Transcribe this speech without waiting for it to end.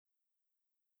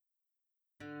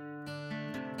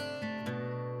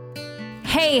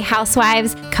Hey,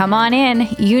 housewives, come on in.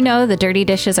 You know the dirty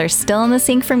dishes are still in the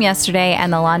sink from yesterday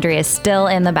and the laundry is still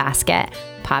in the basket.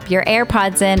 Pop your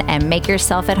AirPods in and make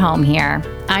yourself at home here.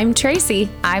 I'm Tracy.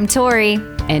 I'm Tori.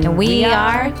 And we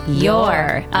are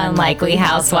your Unlikely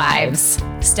Housewives.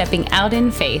 Stepping out in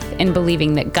faith and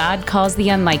believing that God calls the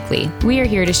unlikely, we are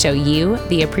here to show you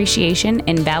the appreciation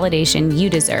and validation you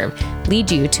deserve,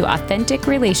 lead you to authentic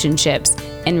relationships,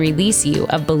 and release you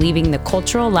of believing the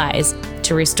cultural lies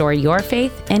to restore your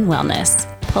faith and wellness.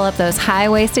 Pull up those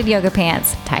high-waisted yoga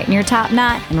pants, tighten your top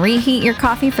knot, and reheat your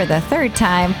coffee for the third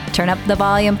time. Turn up the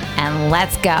volume, and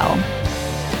let's go.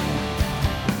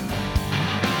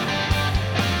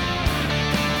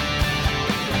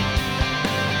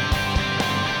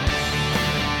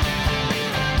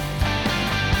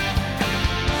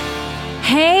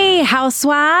 Hey,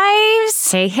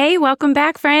 housewives! Hey, welcome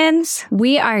back, friends.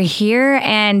 We are here,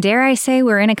 and dare I say,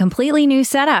 we're in a completely new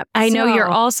setup. I know you're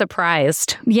all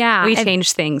surprised. Yeah. We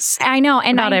change things. I know.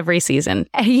 And not every season.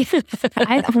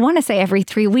 I want to say every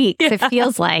 3 weeks, it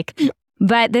feels like.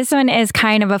 But this one is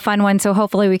kind of a fun one, so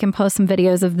hopefully we can post some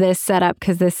videos of this setup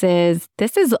because this is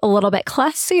a little bit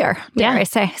classier, dare I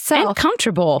say. So, and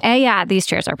comfortable. Yeah, these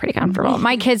chairs are pretty comfortable.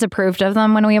 My kids approved of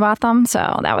them when we bought them,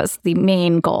 so that was the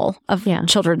main goal of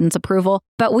children's approval.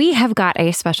 But we have got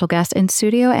a special guest in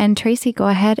studio, and Tracy, go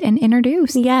ahead and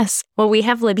introduce. Yes. Well, we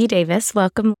have Libby Davis.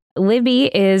 Welcome. Libby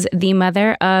is the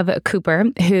mother of Cooper,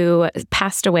 who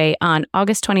passed away on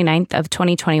August 29th of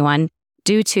 2021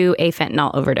 due to a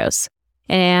fentanyl overdose.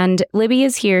 And Libby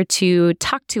is here to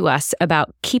talk to us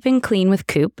about Keeping Clean with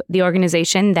Coop, the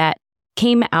organization that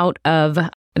came out of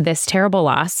this terrible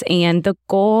loss. And the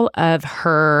goal of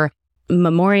her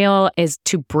memorial is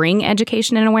to bring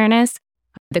education and awareness.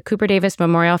 The Cooper Davis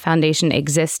Memorial Foundation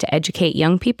exists to educate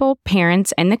young people,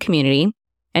 parents, and the community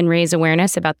and raise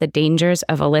awareness about the dangers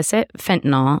of illicit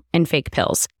fentanyl and fake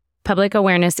pills. Public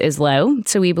awareness is low,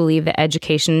 so we believe that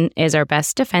education is our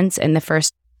best defense and the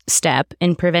first step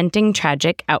in preventing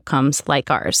tragic outcomes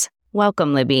like ours.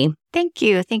 Welcome, Libby. Thank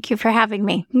you. Thank you for having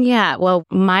me. Yeah, well,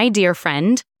 my dear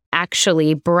friend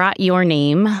actually brought your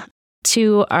name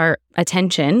to our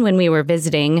attention when we were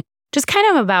visiting, just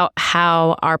kind of about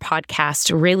how our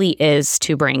podcast really is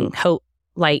to bring hope,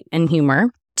 light, and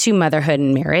humor to motherhood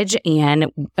and marriage.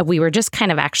 And we were just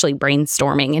kind of actually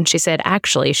brainstorming. And she said,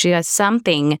 actually, she has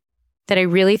something that I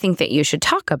really think that you should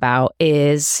talk about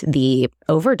is the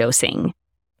overdosing.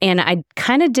 And I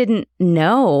kind of didn't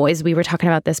know, as we were talking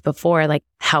about this before, like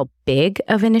how big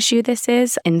of an issue this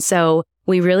is. And so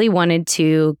we really wanted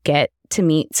to get to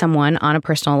meet someone on a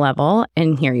personal level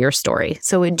and hear your story.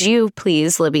 So would you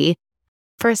please, Libby,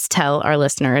 first tell our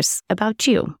listeners about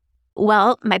you?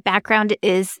 Well, my background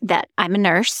is that I'm a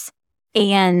nurse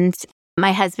and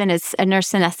my husband is a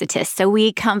nurse anesthetist. So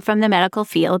we come from the medical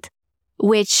field,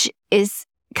 which is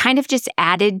kind of just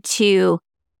added to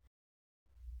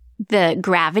the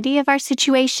gravity of our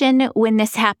situation when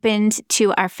this happened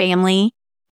to our family.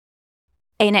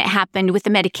 And it happened with the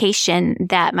medication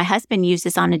that my husband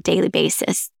uses on a daily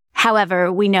basis.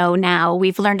 However, we know now,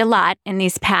 we've learned a lot in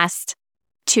these past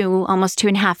almost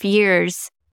 2.5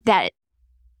 years, that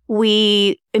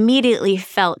we immediately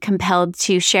felt compelled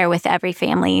to share with every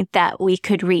family that we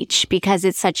could reach because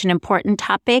it's such an important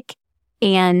topic.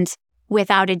 And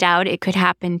without a doubt, it could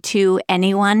happen to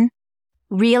anyone.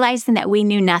 Realizing that we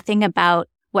knew nothing about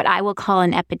what I will call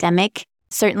an epidemic,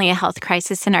 certainly a health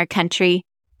crisis in our country,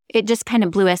 it just kind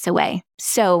of blew us away.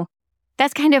 So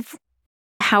that's kind of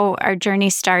how our journey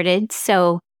started.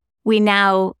 So we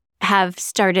now have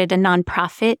started a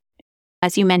nonprofit,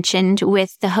 as you mentioned,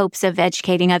 with the hopes of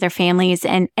educating other families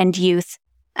and youth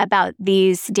about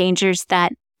these dangers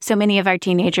that so many of our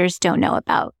teenagers don't know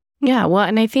about. Yeah, well,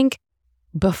 and I think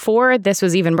before this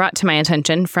was even brought to my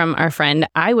attention from our friend,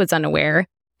 I was unaware.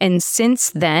 And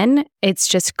since then, it's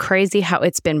just crazy how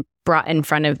it's been brought in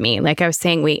front of me. Like I was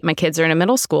saying, my kids are in a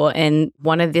middle school, and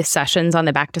one of the sessions on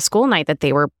the back to school night that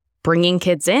they were bringing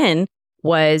kids in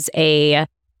was I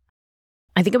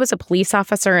think it was a police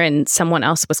officer and someone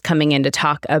else was coming in to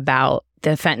talk about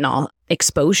the fentanyl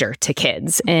exposure to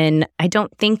kids. And I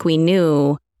don't think we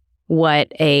knew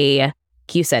what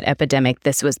you said, epidemic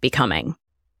this was becoming.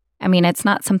 I mean, it's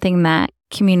not something that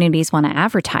communities want to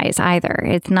advertise either.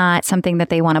 It's not something that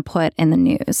they want to put in the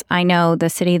news. I know the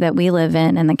city that we live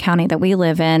in and the county that we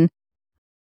live in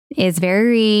is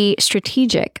very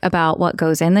strategic about what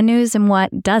goes in the news and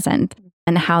what doesn't,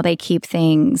 and how they keep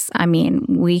things. I mean,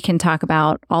 we can talk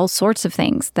about all sorts of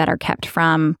things that are kept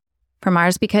from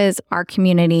ours because our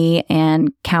community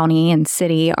and county and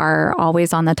city are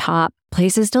always on the top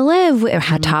places to live,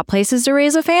 top places to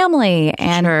raise a family.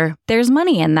 And there's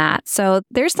money in that. So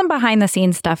there's some behind the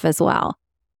scenes stuff as well.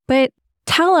 But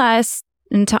tell us,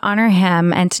 and to honor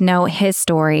him and to know his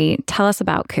story, tell us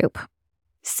about Coop.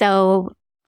 So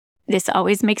this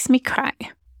always makes me cry,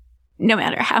 no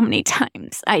matter how many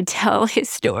times I tell his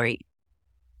story.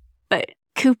 But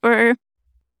Cooper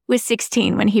was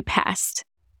 16 when he passed,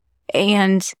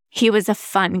 and he was a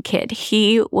fun kid.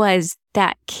 He was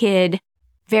that kid,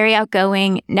 very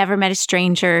outgoing, never met a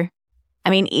stranger. I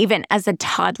mean, even as a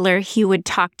toddler, he would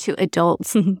talk to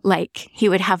adults, like he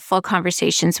would have full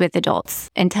conversations with adults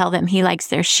and tell them he likes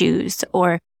their shoes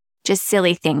or just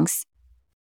silly things.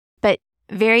 But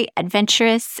very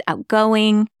adventurous,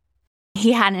 outgoing.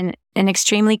 He had an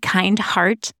extremely kind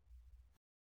heart.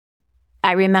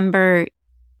 I remember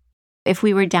if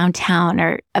we were downtown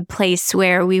or a place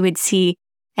where we would see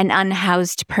an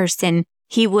unhoused person,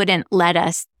 he wouldn't let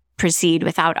us proceed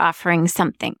without offering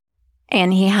something.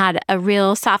 And he had a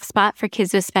real soft spot for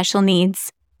kids with special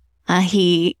needs.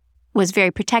 He was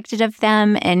very protective of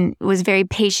them and was very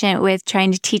patient with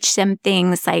trying to teach them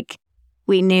things. Like,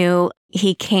 we knew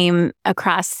he came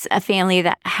across a family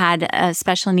that had a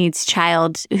special needs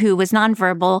child who was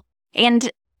nonverbal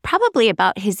and probably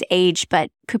about his age, but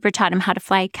Cooper taught him how to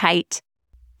fly a kite.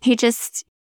 He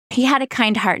had a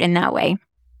kind heart in that way.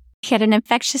 He had an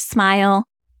infectious smile.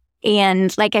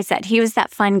 And like I said, he was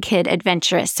that fun kid,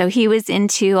 adventurous. So he was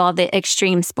into all the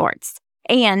extreme sports.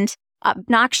 And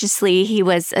obnoxiously, he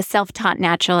was a self-taught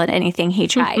natural at anything he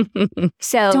tried.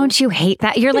 So don't you hate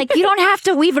that? You're like, you don't have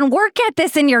to even work at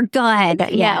this and you're good.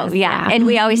 Yes, yeah. And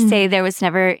we always say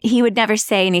he would never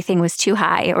say anything was too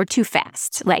high or too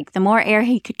fast. Like, the more air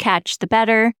he could catch, the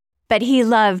better. But he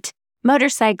loved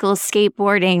motorcycles,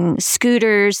 skateboarding,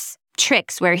 scooters,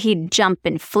 tricks where he'd jump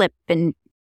and flip and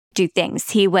do things.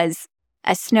 He was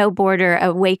a snowboarder,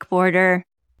 a wakeboarder.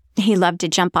 He loved to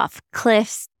jump off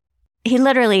cliffs. He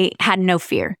literally had no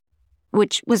fear,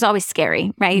 which was always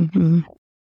scary, right? Mm-hmm.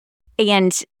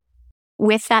 And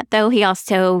with that, though, he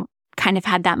also kind of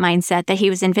had that mindset that he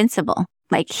was invincible.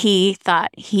 Like, he thought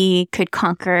he could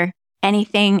conquer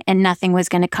anything and nothing was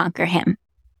going to conquer him.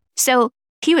 So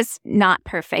he was not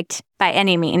perfect by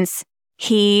any means.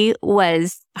 He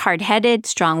was hard-headed,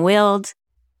 strong-willed,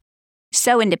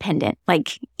 so independent.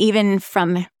 Like, even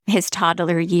from his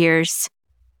toddler years,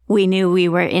 we knew we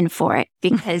were in for it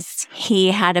because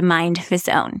he had a mind of his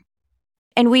own.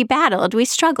 And we battled, we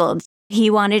struggled. He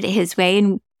wanted it his way,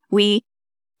 and we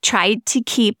tried to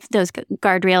keep those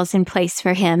guardrails in place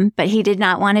for him, but he did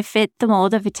not want to fit the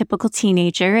mold of a typical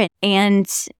teenager, and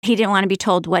he didn't want to be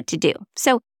told what to do.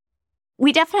 So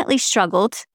we definitely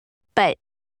struggled, but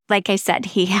like I said,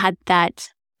 he had that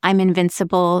I'm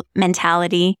invincible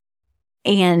mentality.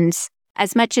 And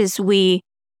as much as we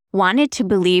wanted to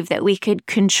believe that we could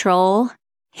control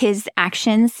his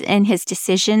actions and his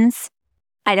decisions,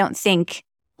 I don't think,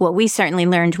 well, we certainly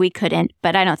learned we couldn't,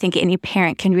 but I don't think any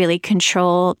parent can really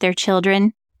control their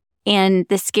children. And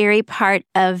the scary part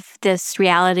of this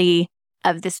reality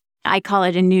of this, I call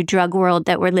it a new drug world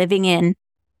that we're living in,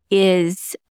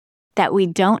 is that we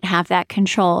don't have that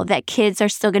control, that kids are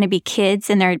still going to be kids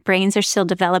and their brains are still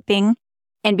developing.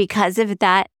 And because of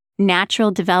that natural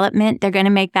development, they're going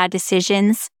to make bad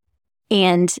decisions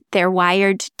and they're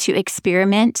wired to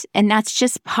experiment. And that's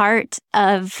just part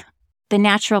of the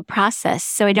natural process.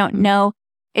 So I don't know.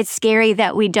 It's scary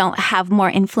that we don't have more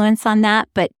influence on that,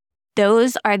 but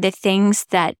those are the things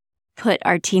that put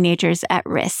our teenagers at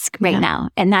risk right now.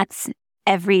 And that's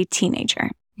every teenager.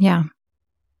 Yeah.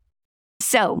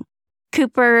 So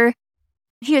Cooper,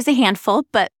 he was a handful,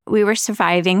 but we were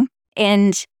surviving.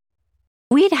 And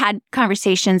we'd had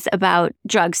conversations about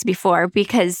drugs before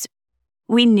because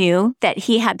we knew that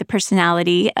he had the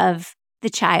personality of the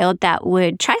child that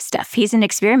would try stuff. He's an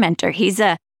experimenter. He's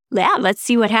let's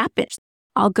see what happens.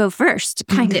 I'll go first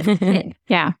kind of kid.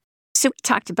 Yeah. So we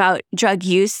talked about drug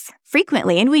use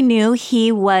frequently, and we knew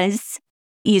he was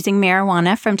using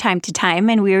marijuana from time to time,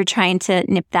 and we were trying to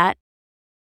nip that.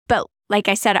 But like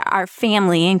I said, our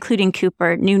family, including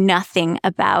Cooper, knew nothing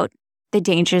about the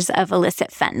dangers of illicit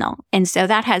fentanyl. And so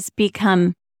that has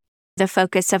become the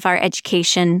focus of our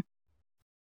education.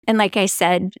 And like I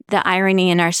said, the irony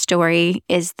in our story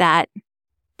is that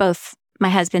both my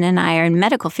husband and I are in the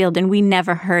medical field, and we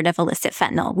never heard of illicit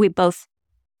fentanyl. We both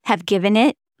have given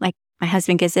it, like my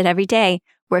husband gives it every day.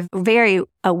 We're very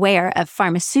aware of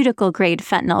pharmaceutical grade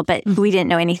fentanyl, but we didn't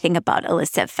know anything about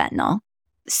illicit fentanyl.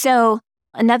 So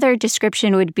another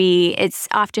description would be, it's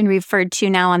often referred to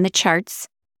now on the charts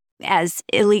as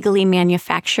illegally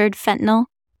manufactured fentanyl.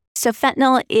 So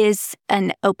fentanyl is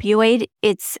an opioid.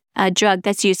 It's a drug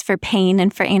that's used for pain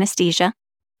and for anesthesia.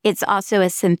 It's also a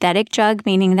synthetic drug,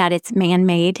 meaning that it's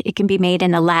man-made. It can be made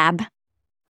in a lab.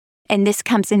 And this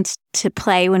comes into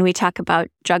play when we talk about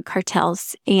drug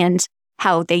cartels and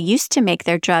how they used to make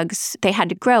their drugs. They had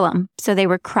to grow them. So they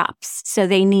were crops. So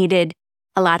they needed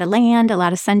a lot of land, a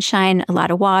lot of sunshine, a lot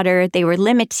of water. They were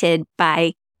limited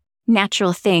by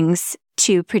natural things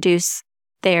to produce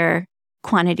their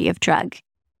quantity of drug.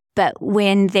 But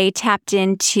when they tapped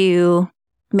into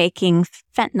making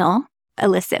fentanyl,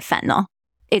 illicit fentanyl,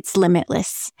 it's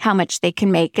limitless how much they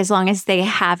can make. As long as they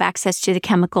have access to the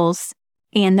chemicals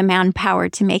and the manpower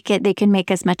to make it, they can make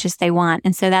as much as they want.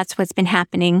 And so that's what's been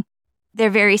happening. They're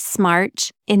very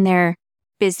smart in their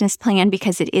business plan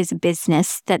because it is a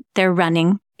business that they're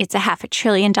running. It's a $500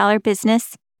 billion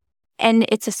business, and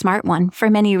it's a smart one for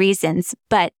many reasons,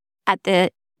 but at the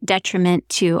detriment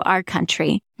to our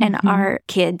country and our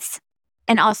kids.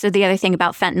 And also the other thing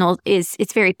about fentanyl is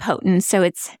it's very potent, so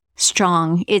it's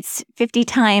strong. It's 50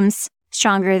 times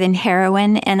stronger than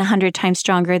heroin and 100 times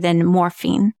stronger than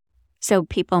morphine. So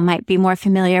people might be more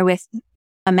familiar with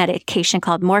a medication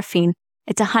called morphine.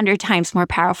 It's 100 times more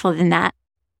powerful than that.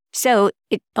 So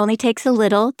it only takes a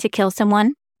little to kill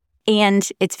someone, and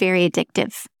it's very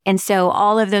addictive. And so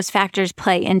all of those factors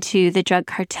play into the drug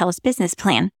cartel's business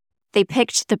plan. They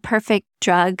picked the perfect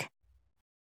drug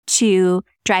to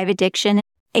drive addiction,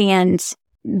 and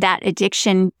that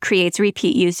addiction creates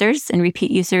repeat users, and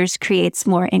repeat users creates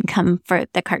more income for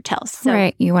the cartels. So,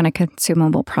 right. You want a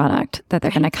consumable product that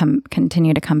they're going to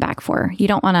continue to come back for. You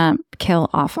don't want to kill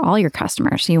off all your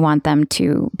customers. You want them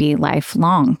to be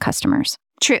lifelong customers.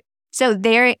 True. So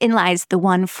therein lies the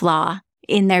one flaw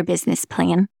in their business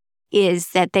plan,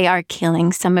 is that they are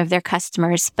killing some of their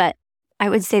customers. But I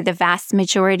would say the vast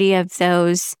majority of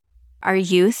those are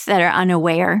youth that are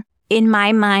unaware. In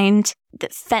my mind, the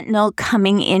fentanyl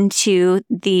coming into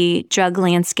the drug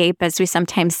landscape, as we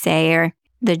sometimes say, or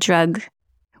the drug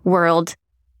world,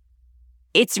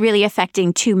 it's really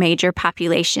affecting two major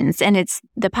populations. And it's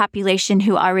the population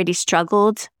who already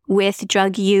struggled with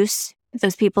drug use,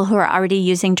 those people who are already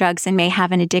using drugs and may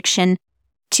have an addiction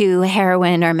to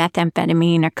heroin or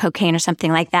methamphetamine or cocaine or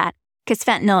something like that. Because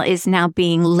fentanyl is now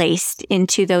being laced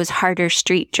into those harder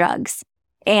street drugs.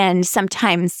 And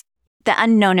sometimes the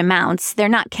unknown amounts, they're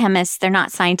not chemists, they're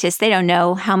not scientists, they don't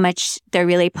know how much they're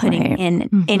really putting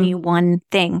in any one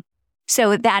thing.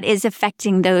 So that is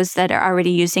affecting those that are already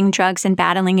using drugs and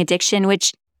battling addiction,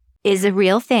 which is a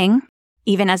real thing.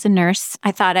 Even as a nurse,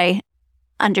 I thought I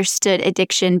understood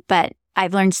addiction, but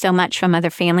I've learned so much from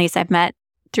other families I've met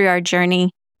through our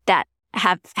journey that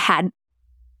have had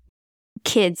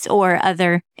kids or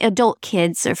other adult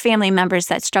kids or family members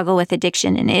that struggle with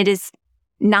addiction, and it is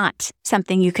not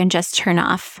something you can just turn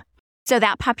off. So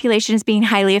that population is being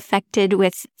highly affected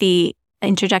with the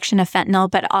introduction of fentanyl,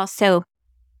 but also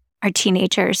our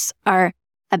teenagers are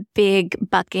a big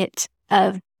bucket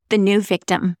of the new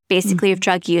victim, basically, of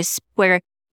drug use, where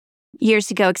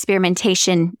years ago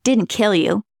experimentation didn't kill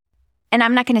you. And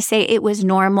I'm not going to say it was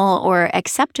normal or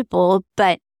acceptable,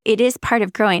 but it is part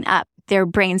of growing up. Their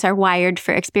brains are wired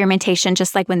for experimentation,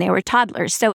 just like when they were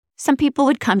toddlers. So some people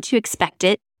would come to expect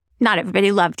it. Not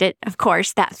everybody loved it, of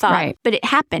course, that thought, but it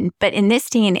happened. But in this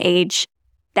day and age,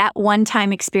 that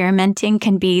one-time experimenting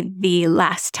can be the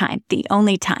last time, the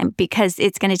only time, because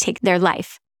it's going to take their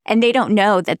life. And they don't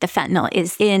know that the fentanyl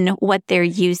is in what they're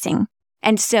using.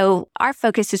 And so our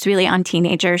focus is really on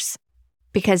teenagers,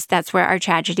 because that's where our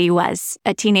tragedy was.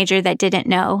 A teenager that didn't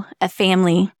know, a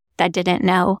family that didn't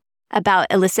know about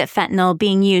illicit fentanyl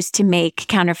being used to make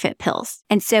counterfeit pills.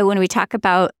 And so when we talk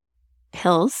about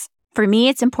pills, for me,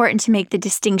 it's important to make the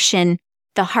distinction.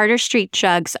 The harder street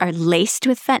drugs are laced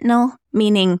with fentanyl,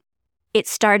 meaning it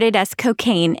started as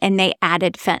cocaine and they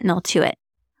added fentanyl to it.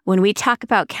 When we talk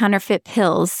about counterfeit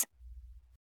pills,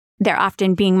 they're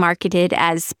often being marketed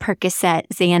as Percocet,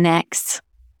 Xanax,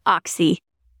 Oxy.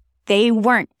 They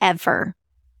weren't ever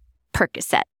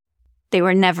Percocet. They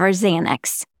were never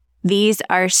Xanax. These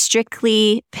are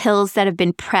strictly pills that have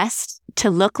been pressed to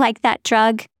look like that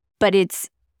drug, but it's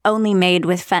only made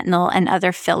with fentanyl and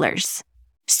other fillers.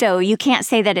 So you can't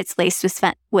say that it's laced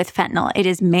with fentanyl. It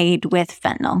is made with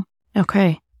fentanyl.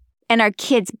 Okay. And our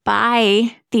kids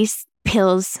buy these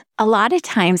pills a lot of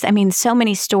times. I mean, so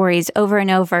many stories over and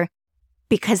over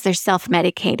because they're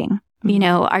self-medicating. You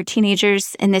know, our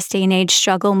teenagers in this day and age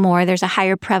struggle more. There's a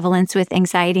higher prevalence with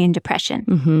anxiety and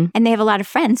depression. And they have a lot of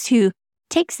friends who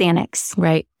take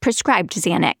Xanax, prescribed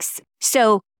Xanax.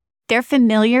 So they're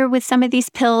familiar with some of these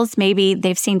pills. Maybe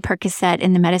they've seen Percocet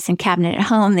in the medicine cabinet at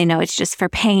home. They know it's just for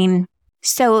pain.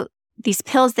 So these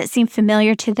pills that seem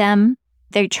familiar to them,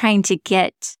 they're trying to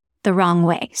get the wrong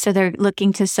way. So they're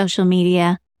looking to social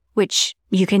media, which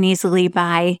you can easily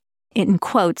buy, in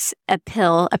quotes, a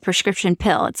prescription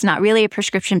pill. It's not really a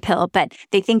prescription pill, but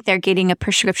they think they're getting a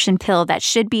prescription pill that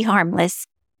should be harmless.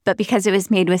 But because it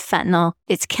was made with fentanyl,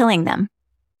 it's killing them.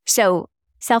 So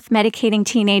self-medicating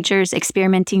teenagers,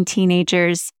 experimenting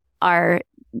teenagers are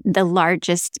the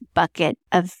largest bucket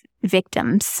of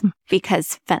victims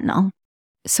because fentanyl.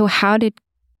 So how did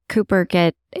Cooper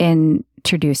get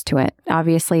introduced to it?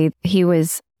 Obviously, he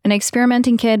was an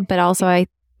experimenting kid, but also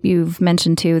you've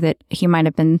mentioned too that he might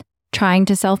have been trying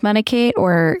to self-medicate,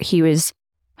 or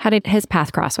how did his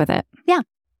path cross with it? Yeah.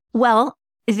 Well,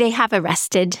 they have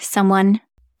arrested someone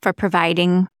for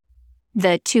providing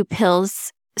the 2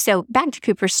 pills. So back to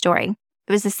Cooper's story.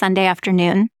 It was a Sunday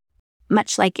afternoon,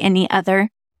 much like any other.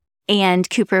 And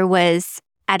Cooper was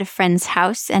at a friend's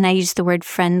house, and I use the word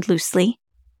friend loosely.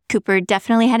 Cooper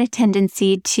definitely had a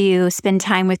tendency to spend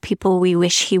time with people we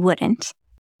wish he wouldn't.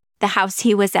 The house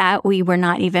he was at, we were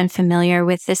not even familiar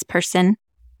with this person,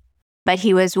 but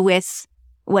he was with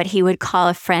what he would call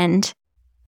a friend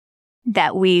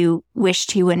that we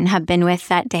wished he wouldn't have been with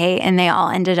that day, and they all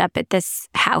ended up at this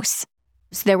house.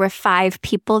 So there were 5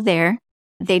 people there.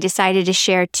 They decided to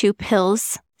share 2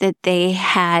 pills that they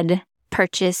had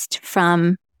purchased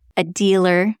from a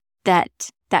dealer that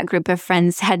group of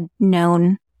friends had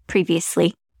known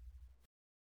previously.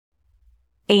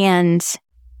 And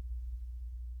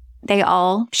they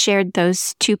all shared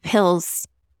those 2 pills.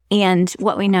 And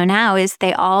what we know now is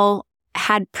they all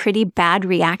had pretty bad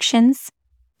reactions,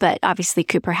 but obviously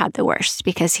Cooper had the worst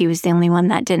because he was the only one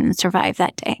that didn't survive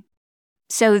that day.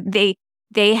 So they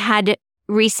had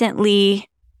recently,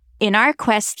 in our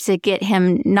quest to get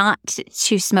him not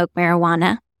to smoke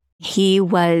marijuana, he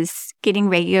was getting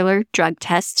regular drug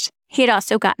tests. He had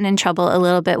also gotten in trouble a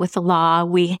little bit with the law.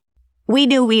 We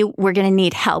knew we were going to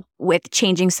need help with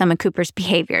changing some of Cooper's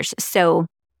behaviors. So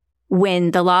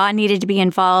when the law needed to be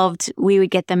involved, we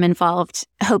would get them involved,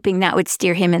 hoping that would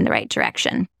steer him in the right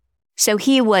direction. So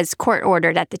he was court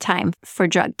ordered at the time for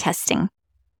drug testing.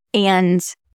 And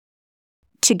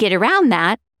to get around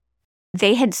that,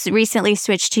 they had recently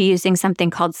switched to using something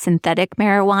called synthetic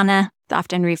marijuana,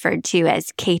 often referred to as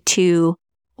K2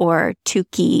 or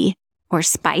Tukey or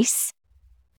Spice.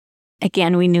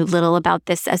 Again, we knew little about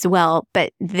this as well,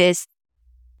 but this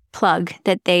plug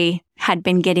that they had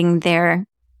been getting their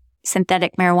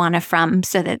synthetic marijuana from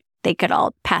so that they could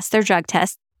all pass their drug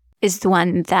test is the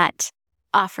one that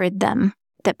offered them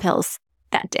the pills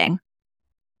that day.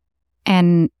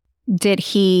 And did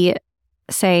he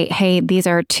say, hey, these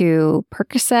are 2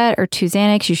 Percocet or 2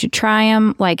 Xanax, you should try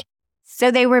them? So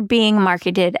they were being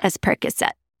marketed as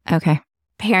Percocet. Okay.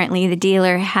 Apparently the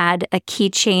dealer had a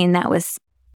keychain that was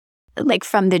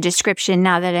from the description,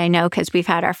 now that I know, because we've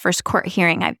had our first court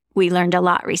hearing, we learned a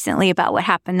lot recently about what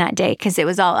happened that day because it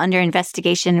was all under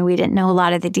investigation and we didn't know a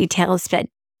lot of the details. But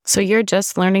so you're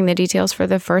just learning the details for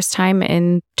the first time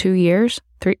in 2 years?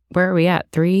 3? Where are we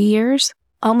at? 3 years?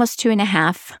 Almost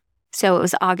 2.5. So it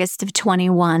was August of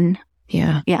 21.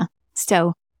 Yeah. Yeah.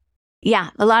 So yeah,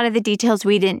 a lot of the details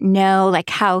we didn't know, like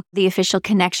how the official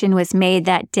connection was made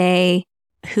that day,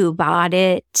 who bought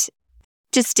it,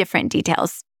 just different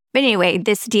details. But anyway,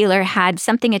 this dealer had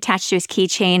something attached to his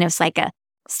keychain. It was like a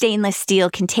stainless steel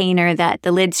container that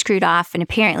the lid screwed off. And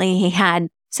apparently he had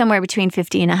somewhere between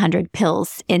 50 and 100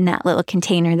 pills in that little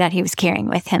container that he was carrying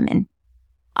with him, and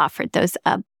offered those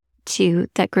up to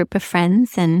that group of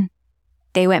friends. And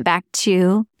they went back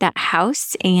to that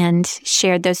house and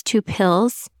shared those 2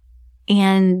 pills.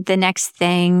 And the next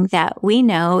thing that we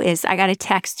know is I got a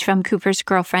text from Cooper's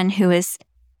girlfriend who was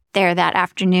there that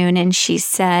afternoon, and she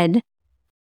said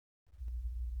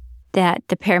that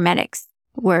the paramedics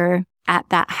were at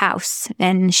that house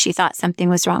and she thought something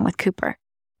was wrong with Cooper.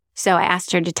 So I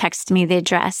asked her to text me the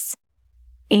address.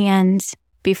 And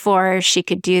before she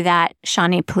could do that,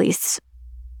 Shawnee police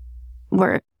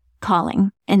were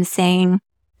calling and saying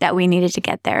that we needed to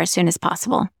get there as soon as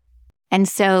possible. And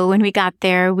so when we got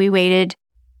there, we waited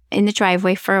in the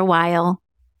driveway for a while.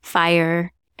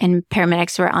 Fire and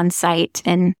paramedics were on site.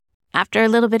 And after a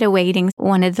little bit of waiting,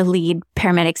 one of the lead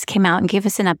paramedics came out and gave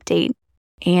us an update.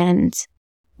 And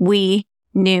we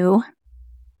knew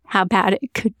how bad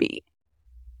it could be.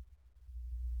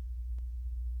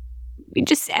 We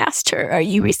just asked her, are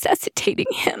you resuscitating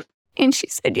him? And she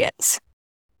said yes.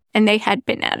 And they had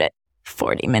been at it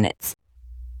 40 minutes.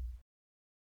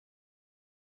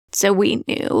 So we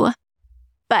knew.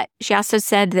 But she also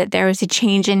said that there was a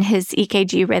change in his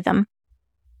EKG rhythm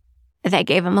that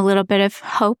gave him a little bit of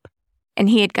hope. And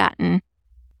he had gotten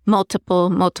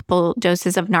multiple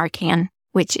doses of Narcan,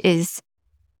 which is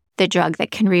the drug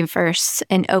that can reverse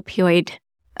an opioid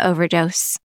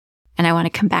overdose. And I want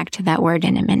to come back to that word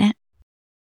in a minute.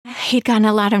 He'd gotten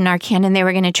a lot of Narcan and they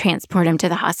were going to transport him to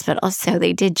the hospital. So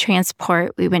they did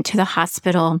transport. We went to the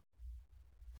hospital.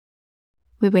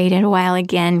 We waited a while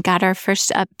again, got our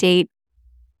first update.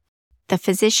 The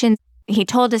physician, he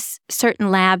told us certain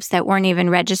labs that weren't even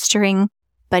registering,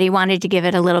 but he wanted to give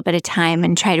it a little bit of time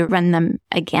and try to run them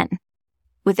again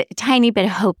with a tiny bit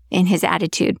of hope in his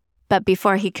attitude. But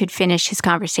before he could finish his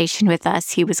conversation with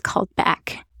us, he was called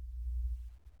back.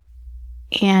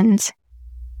 And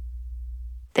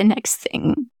the next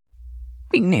thing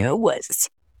we knew was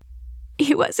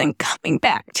he wasn't coming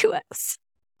back to us.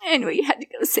 And we had to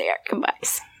go say our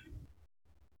goodbyes.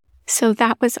 So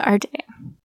that was our day.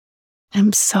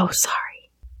 I'm so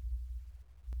sorry.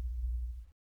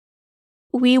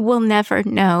 We will never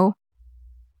know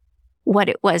what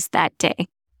it was that day,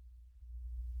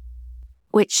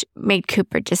 which made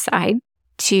Cooper decide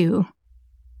to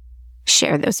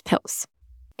share those pills.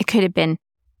 It could have been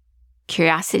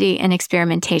curiosity and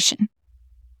experimentation.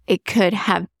 It could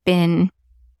have been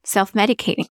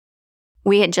self-medicating.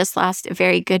 We had just lost a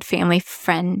very good family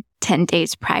friend 10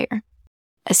 days prior,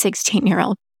 a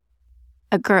 16-year-old,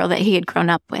 a girl that he had grown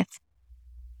up with.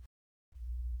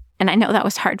 And I know that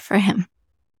was hard for him.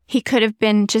 He could have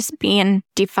been just being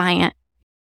defiant.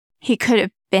 He could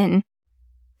have been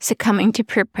succumbing to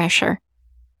peer pressure,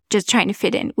 just trying to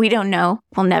fit in. We don't know.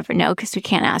 We'll never know because we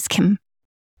can't ask him.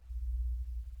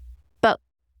 But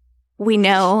we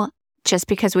know, just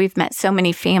because we've met so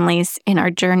many families in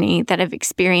our journey that have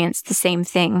experienced the same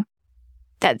thing,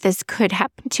 that this could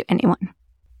happen to anyone.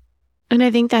 And I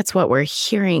think that's what we're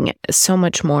hearing so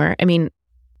much more. I mean,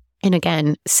 and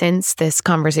again, since this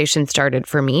conversation started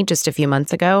for me just a few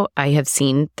months ago, I have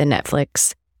seen the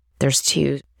Netflix, there's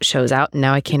 2 shows out, and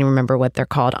now I can't even remember what they're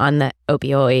called, on the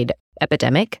opioid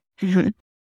epidemic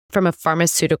from a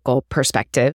pharmaceutical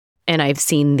perspective. And I've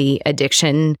seen the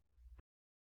addiction,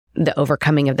 the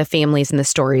overcoming of the families and the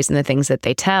stories and the things that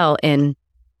they tell. And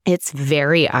it's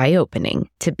very eye-opening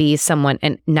to be someone,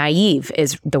 and naive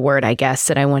is the word, I guess,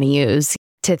 that I want to use,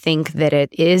 to think that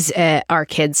it is at our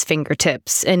kids'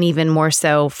 fingertips, and even more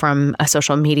so from a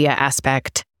social media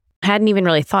aspect. I hadn't even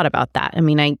really thought about that. I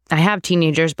mean, I have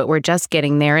teenagers, but we're just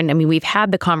getting there. And I mean, we've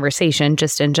had the conversation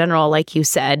just in general, like you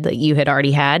said, that you had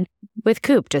already had with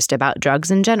Coop, just about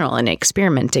drugs in general and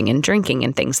experimenting and drinking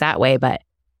and things that way. But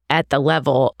at the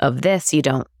level of this, you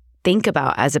don't think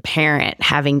about as a parent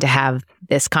having to have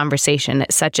this conversation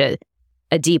at such a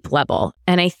deep level.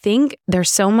 And I think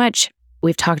there's so much,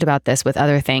 we've talked about this with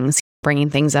other things, bringing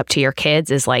things up to your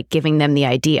kids is like giving them the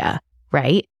idea,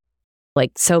 right?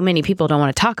 Like, so many people don't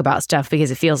want to talk about stuff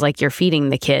because it feels like you're feeding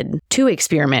the kid to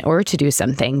experiment or to do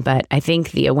something. But I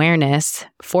think the awareness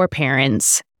for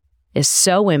parents is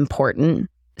so important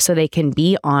so they can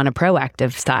be on a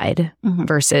proactive side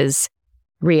versus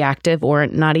reactive, or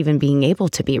not even being able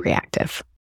to be reactive.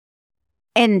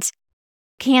 And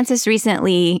Kansas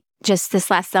recently, just this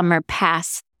last summer,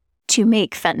 passed to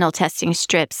make fentanyl testing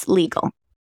strips legal.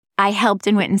 I helped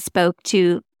and went and spoke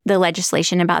to the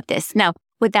legislation about this. Now,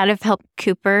 would that have helped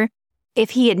Cooper?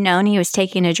 If he had known he was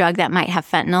taking a drug that might have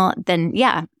fentanyl, then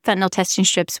yeah, fentanyl testing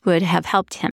strips would have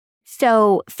helped him.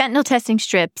 So fentanyl testing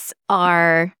strips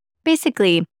are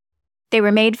basically, they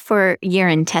were made for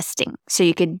urine testing. So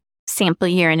you could sample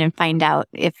urine and find out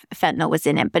if fentanyl was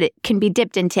in it, but it can be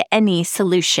dipped into any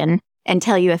solution and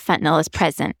tell you if fentanyl is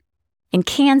present. In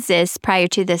Kansas, prior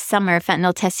to this summer,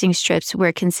 fentanyl testing strips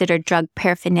were considered drug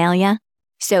paraphernalia.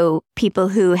 So people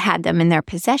who had them in their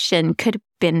possession could have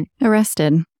been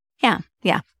arrested. Yeah.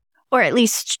 Or at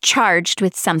least charged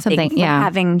with something for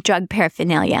having drug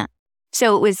paraphernalia.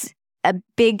 So it was a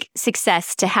big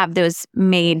success to have those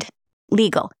made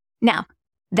legal. Now,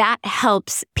 that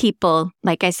helps people,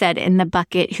 like I said, in the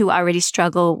bucket who already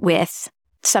struggle with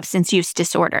substance use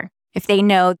disorder. If they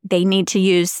know they need to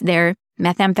use their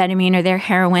methamphetamine or their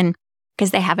heroin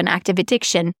because they have an active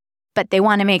addiction, but they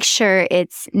want to make sure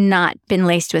it's not been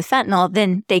laced with fentanyl,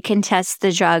 then they can test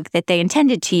the drug that they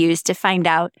intended to use to find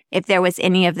out if there was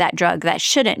any of that drug that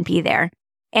shouldn't be there,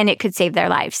 and it could save their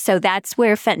lives. So that's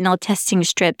where fentanyl testing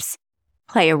strips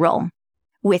play a role.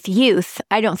 With youth,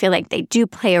 I don't feel like they do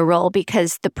play a role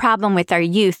because the problem with our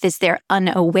youth is they're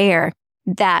unaware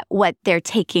that what they're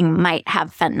taking might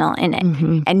have fentanyl in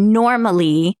it. And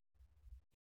normally,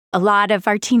 a lot of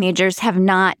our teenagers have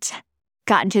not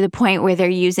gotten to the point where they're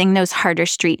using those harder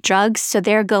street drugs. So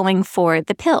they're going for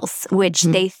the pills, which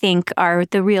they think are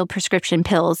the real prescription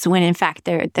pills, when in fact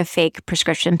they're the fake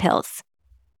prescription pills.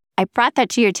 I brought that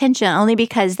to your attention only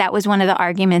because that was one of the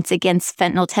arguments against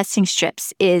fentanyl testing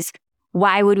strips is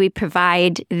why would we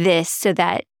provide this so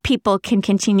that people can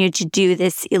continue to do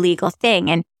this illegal thing?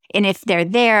 And if they're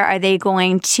there, are they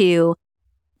going to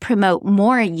promote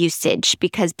more usage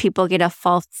because people get a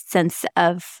false sense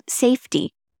of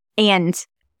safety? And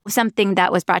something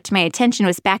that was brought to my attention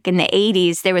was back in the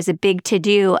 80s, there was a big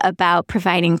to-do about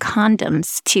providing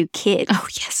condoms to kids. Oh,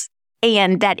 yes.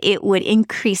 And that it would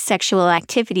increase sexual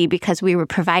activity because we were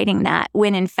providing that,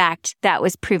 when in fact that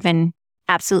was proven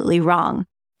absolutely wrong.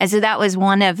 And so that was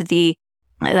one of the,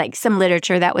 some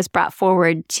literature that was brought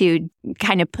forward to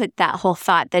kind of put that whole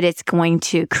thought that it's going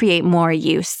to create more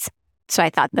use. So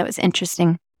I thought that was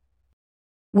interesting.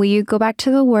 Will you go back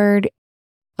to the word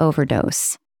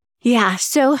overdose? Yeah.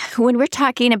 So when we're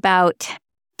talking about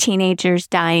teenagers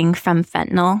dying from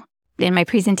fentanyl, in my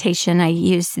presentation, I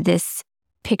used this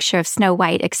picture of Snow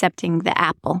White accepting the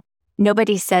apple.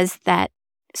 Nobody says that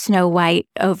Snow White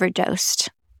overdosed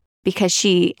because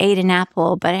she ate an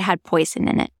apple, but it had poison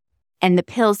in it. And the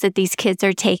pills that these kids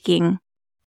are taking,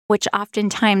 which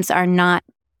oftentimes are not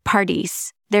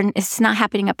parties, it's not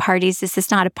happening at parties. This is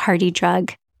not a party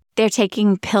drug. They're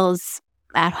taking pills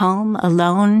at home,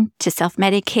 alone, to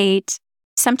self-medicate.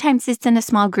 Sometimes it's in a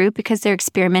small group because they're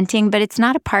experimenting, but it's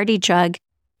not a party drug.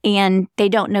 And they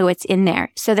don't know what's in there.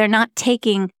 So they're not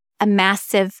taking a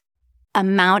massive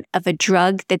amount of a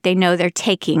drug that they know they're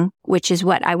taking, which is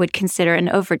what I would consider an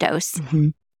overdose. Mm-hmm.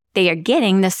 They are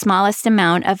getting the smallest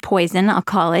amount of poison, I'll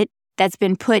call it, that's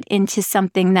been put into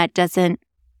something that doesn't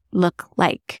look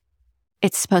like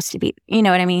it's supposed to be. You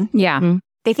know what I mean? Yeah. Mm-hmm.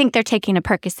 They think they're taking a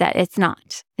Percocet. It's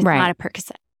not. It's Right. not a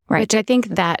Percocet. Right. Which I think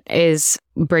that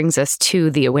brings us to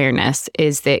the awareness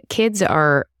is that kids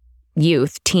are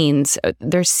youth, teens,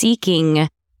 they're seeking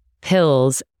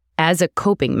pills as a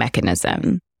coping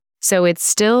mechanism. So it's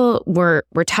still, we're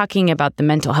talking about the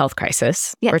mental health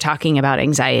crisis. Yes. We're talking about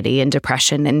anxiety and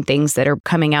depression and things that are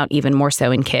coming out even more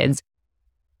so in kids.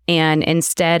 And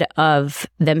instead of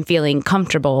them feeling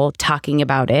comfortable talking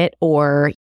about it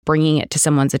or bringing it to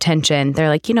someone's attention, they're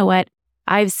like, you know what?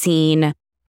 I've seen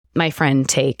my friend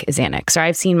take Xanax, or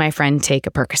I've seen my friend take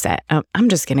a Percocet. I'm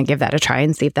just going to give that a try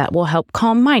and see if that will help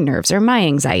calm my nerves or my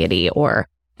anxiety. Or,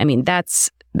 I mean, that's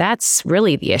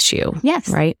really the issue. Yes.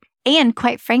 Right. And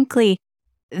quite frankly,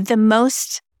 the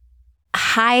most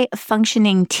high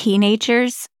functioning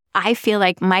teenagers, I feel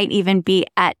like might even be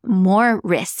at more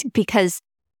risk because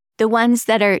the ones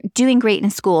that are doing great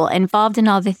in school, involved in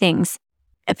all the things,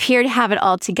 appear to have it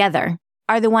all together,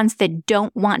 are the ones that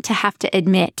don't want to have to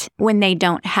admit when they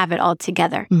don't have it all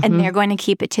together. Mm-hmm. And they're going to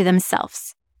keep it to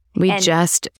themselves. We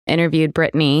just interviewed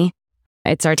Brittany.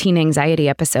 It's our teen anxiety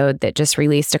episode that just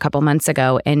released a couple months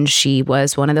ago. And she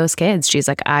was one of those kids. She's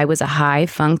like, I was a high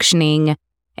functioning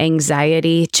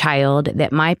anxiety child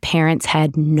that my parents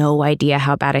had no idea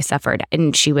how bad I suffered.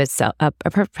 And she was a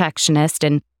perfectionist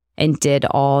and did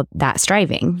all that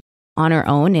striving on her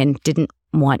own and didn't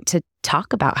want to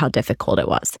talk about how difficult it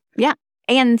was. Yeah.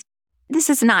 And this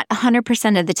is not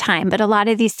 100% of the time, but a lot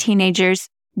of these teenagers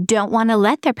don't want to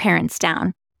let their parents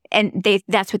down. And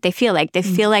that's what they feel like. They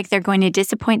feel like they're going to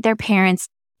disappoint their parents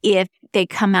if they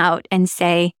come out and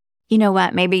say, you know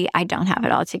what, maybe I don't have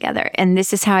it all together. And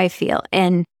this is how I feel.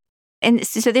 And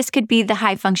so this could be the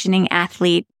high functioning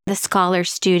athlete, the scholar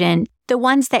student, the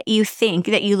ones that you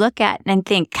look at and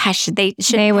think, gosh, they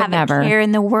shouldn't have never. a care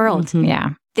in the world. Mm-hmm. Yeah.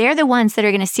 They're the ones that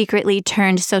are going to secretly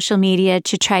turn to social media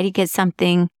to try to get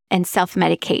something and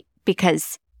self-medicate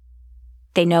because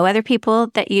they know other people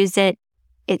that use it.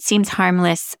 It seems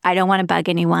harmless. I don't want to bug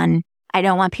anyone. I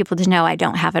don't want people to know I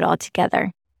don't have it all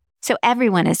together. So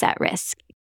everyone is at risk.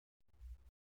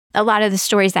 A lot of the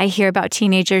stories I hear about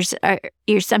teenagers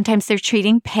sometimes they're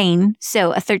treating pain.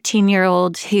 So a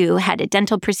 13-year-old who had a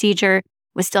dental procedure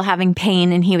was still having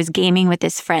pain and he was gaming with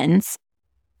his friends.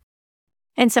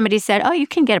 And somebody said, oh, you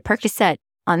can get a Percocet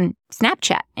on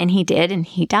Snapchat. And he did, and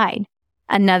he died.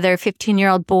 Another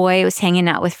 15-year-old boy was hanging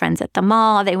out with friends at the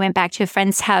mall. They went back to a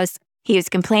friend's house. He was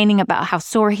complaining about how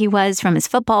sore he was from his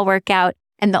football workout,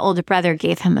 and the older brother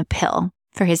gave him a pill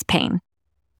for his pain.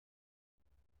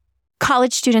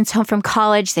 College students home from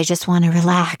college, they just want to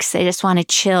relax. They just want to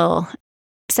chill.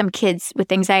 Some kids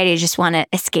with anxiety just want to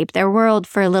escape their world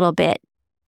for a little bit.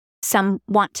 Some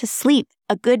want to sleep.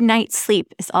 A good night's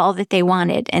sleep is all that they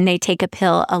wanted, and they take a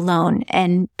pill alone,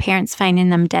 and parents finding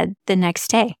them dead the next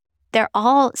day. They're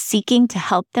all seeking to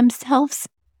help themselves.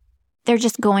 They're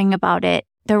just going about it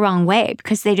the wrong way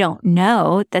because they don't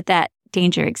know that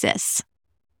danger exists.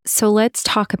 So let's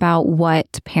talk about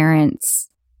what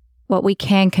we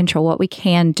can control, what we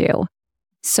can do.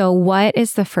 So what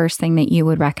is the first thing that you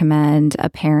would recommend a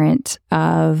parent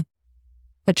of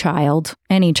a child,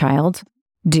 any child,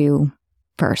 do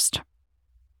first?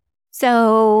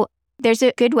 So there's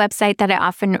a good website that I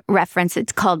often reference.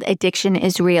 It's called Addiction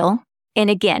is Real. And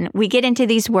again, we get into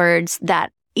these words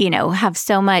that, have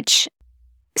so much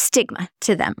stigma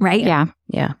to them, right?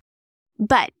 Yeah.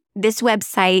 But this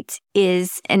website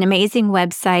is an amazing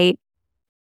website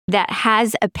that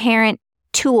has a parent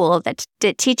tool that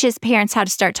teaches parents how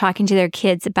to start talking to their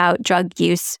kids about drug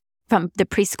use from the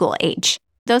preschool age.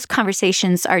 Those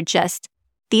conversations are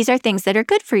these are things that are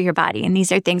good for your body, and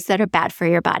these are things that are bad for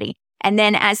your body. And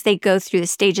then as they go through the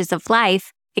stages of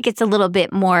life, it gets a little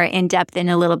bit more in depth and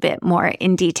a little bit more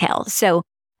in detail. So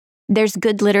there's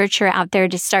good literature out there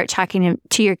to start talking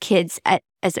to your kids at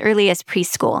as early as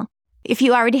preschool. If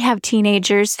you already have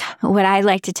teenagers, what I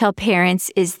like to tell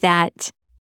parents is that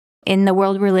in the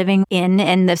world we're living in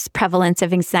and this prevalence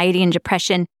of anxiety and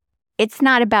depression, it's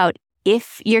not about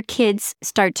if your kids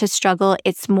start to struggle,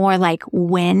 it's more like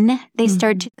when they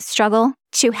start to struggle.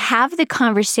 To have the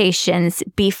conversations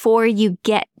before you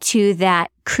get to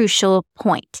that crucial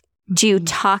point, to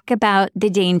talk about the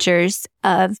dangers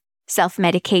of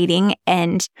self-medicating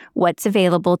and what's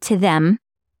available to them,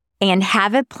 and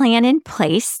have a plan in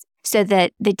place so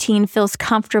that the teen feels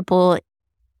comfortable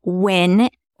when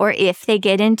or if they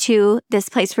get into this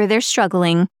place where they're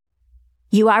struggling.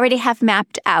 You already have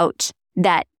mapped out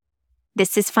that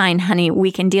this is fine, honey,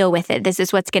 we can deal with it. This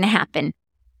is what's going to happen.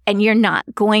 And you're not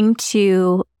going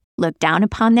to look down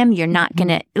upon them. You're not going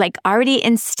to already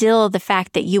instill the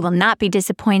fact that you will not be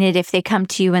disappointed if they come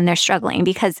to you and they're struggling,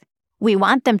 because we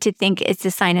want them to think it's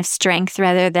a sign of strength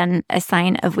rather than a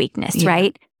sign of weakness,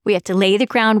 right? We have to lay the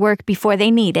groundwork before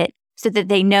they need it so that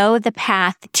they know the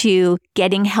path to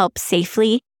getting help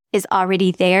safely is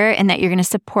already there and that you're going to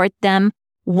support them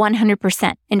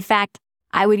 100%. In fact,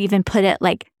 I would even put it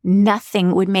like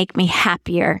nothing would make me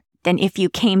happier than if you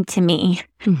came to me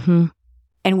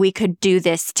and we could do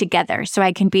this together so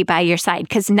I can be by your side,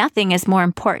 because nothing is more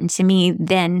important to me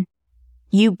than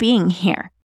you being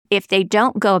here. If they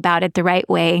don't go about it the right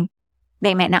way,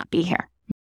 they may not be here.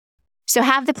 So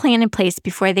have the plan in place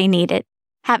before they need it.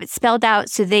 Have it spelled out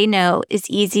so they know as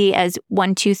easy as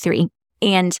 1, 2, 3.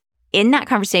 And in that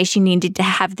conversation, you need to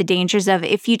have the dangers of,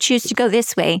 if you choose to go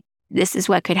this way, this is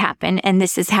what could happen. And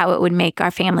this is how it would make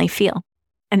our family feel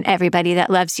and everybody that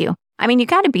loves you. I mean, you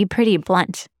got to be pretty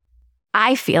blunt.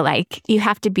 I feel like you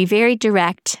have to be very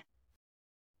direct,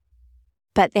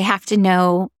 but they have to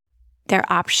know their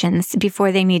options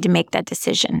before they need to make that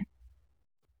decision.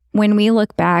 When we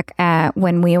look back at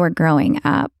when we were growing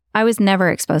up, I was never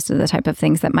exposed to the type of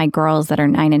things that my girls that are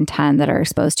 9 and 10 that are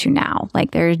exposed to now.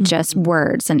 Like they're just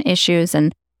words and issues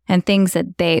and things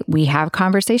that we have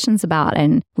conversations about,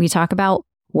 and we talk about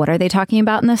what are they talking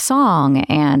about in the song.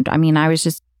 And I mean,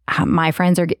 my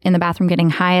friends are in the bathroom getting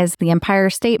high as the Empire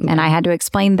State, and I had to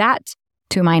explain that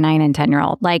to my 9 and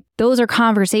 10-year-old. Like those are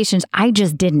conversations I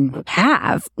just didn't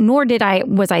have, nor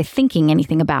was I thinking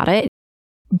anything about it.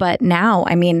 But now,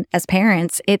 I mean, as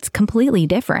parents, it's completely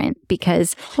different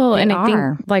because I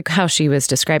think like how she was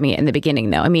describing it in the beginning,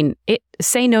 though. I mean,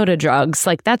 say no to drugs.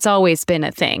 Like that's always been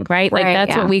a thing, right? Like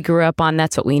that's what we grew up on.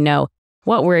 That's what we know.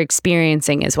 What we're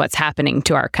experiencing is what's happening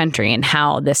to our country and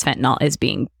how this fentanyl is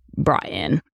being brought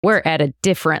in. We're at a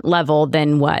different level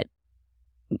than what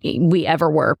we ever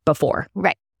were before.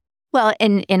 Right. Well,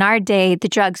 in our day, the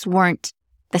drugs weren't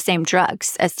the same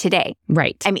drugs as today.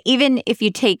 Right. I mean, even if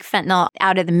you take fentanyl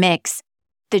out of the mix,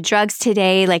 the drugs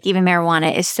today, like even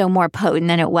marijuana, is so more potent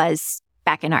than it was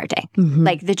back in our day.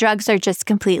 Like the drugs are just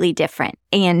completely different.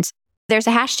 And there's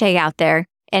a hashtag out there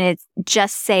and it's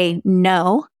just say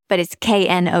no, but it's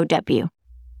KNOW.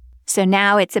 So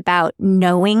now it's about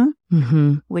knowing,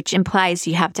 which implies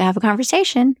you have to have a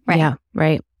conversation, right? Yeah,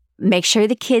 right. Make sure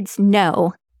the kids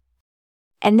know.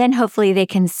 And then hopefully they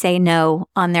can say no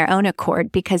on their own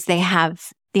accord because they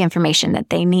have the information that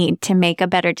they need to make a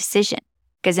better decision.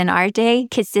 Because in our day,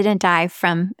 kids didn't die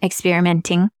from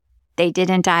experimenting. They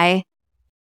didn't die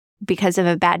because of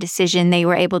a bad decision. They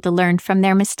were able to learn from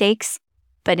their mistakes.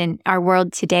 But in our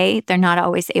world today, they're not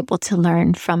always able to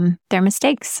learn from their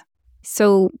mistakes.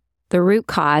 So the root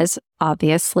cause,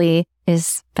 obviously,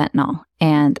 is fentanyl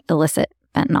and illicit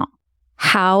fentanyl.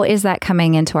 How is that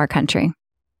coming into our country?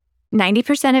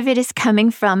 90% of it is coming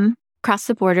from across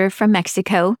the border from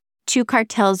Mexico. 2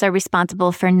 cartels are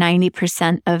responsible for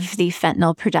 90% of the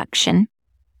fentanyl production.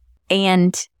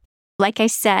 And like I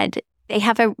said, they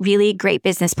have a really great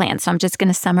business plan. So I'm just going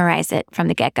to summarize it from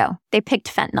the get-go. They picked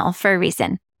fentanyl for a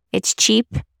reason. It's cheap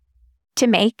to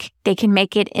make. They can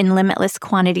make it in limitless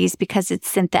quantities because it's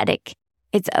synthetic.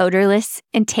 It's odorless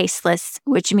and tasteless,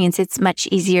 which means it's much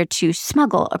easier to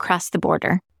smuggle across the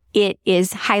border. It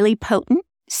is highly potent.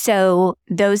 So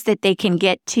those that they can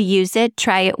get to use it,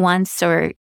 try it once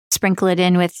or sprinkle it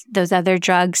in with those other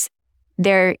drugs,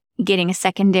 they're getting a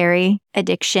secondary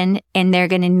addiction and they're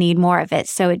going to need more of it.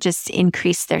 So it just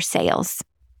increased their sales.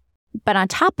 But on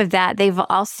top of that, they've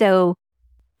also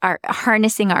are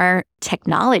harnessing our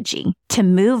technology to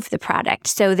move the product.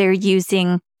 So they're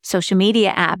using social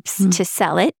media apps to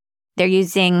sell it. They're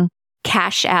using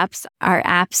cash apps, our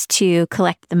apps to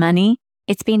collect the money.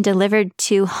 It's being delivered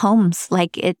to homes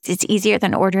like it's easier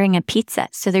than ordering a pizza.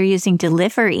 So they're using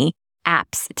delivery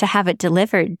apps to have it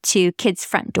delivered to kids'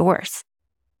 front doors.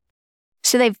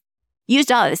 So they've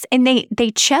used all of this, and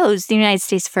they chose the United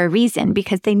States for a reason,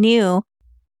 because they knew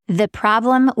the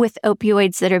problem with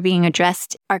opioids that are being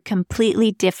addressed are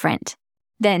completely different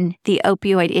than the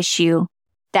opioid issue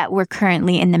that we're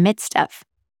currently in the midst of.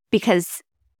 Because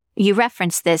you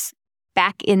referenced this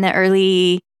back in the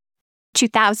early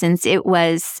 2000s, it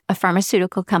was a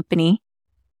pharmaceutical company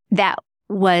that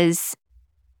was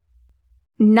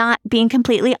not being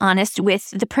completely honest with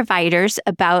the providers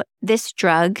about this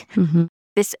drug,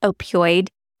 this opioid.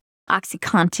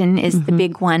 OxyContin is the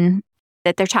big one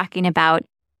that they're talking about.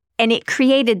 And it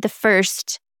created the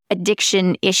first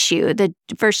addiction issue, the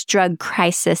first drug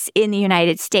crisis in the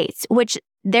United States, which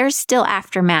there's still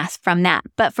aftermath from that.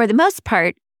 But for the most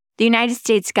part, the United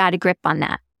States got a grip on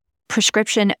that.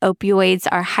 Prescription opioids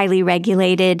are highly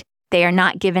regulated. They are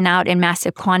not given out in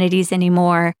massive quantities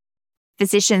anymore.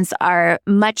 Physicians are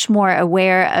much more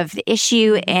aware of the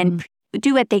issue and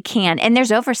do what they can. And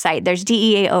there's oversight. There's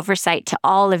DEA oversight to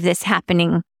all of this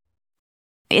happening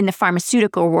in the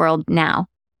pharmaceutical world now.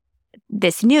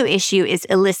 This new issue is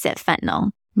illicit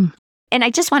fentanyl. And I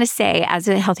just want to say, as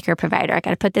a healthcare provider, I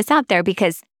got to put this out there,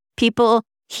 because people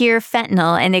hear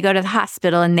fentanyl and they go to the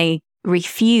hospital and they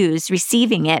refuse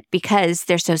receiving it because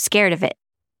they're so scared of it.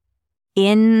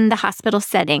 In the hospital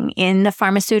setting, in the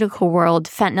pharmaceutical world,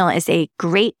 fentanyl is a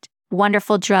great,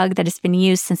 wonderful drug that has been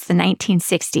used since the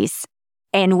 1960s.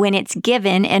 And when it's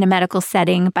given in a medical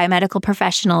setting by medical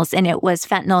professionals, and it was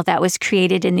fentanyl that was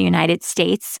created in the United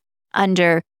States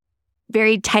under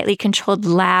very tightly controlled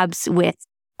labs with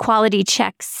quality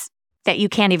checks that you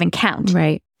can't even count.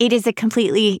 Right. It is a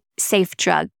completely safe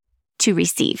drug to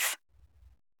receive.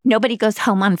 Nobody goes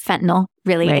home on fentanyl,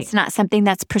 really. Right. It's not something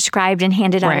that's prescribed and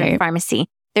handed out in a pharmacy.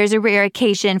 There's a rare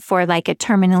occasion for like a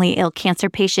terminally ill cancer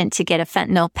patient to get a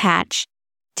fentanyl patch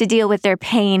to deal with their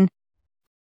pain.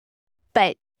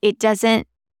 But it doesn't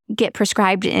get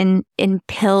prescribed in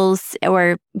pills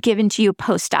or given to you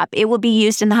post-op. It will be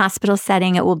used in the hospital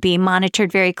setting. It will be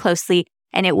monitored very closely,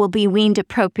 and it will be weaned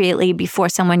appropriately before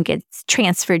someone gets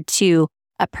transferred to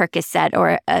a Percocet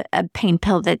or a pain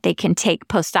pill that they can take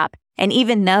post-op. And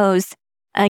even those,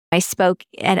 I spoke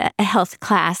at a health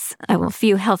class, a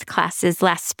few health classes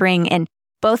last spring, and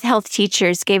both health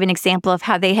teachers gave an example of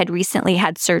how they had recently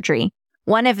had surgery.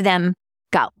 One of them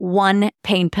got one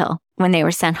pain pill when they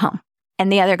were sent home,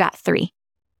 and the other got 3.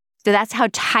 So that's how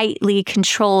tightly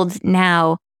controlled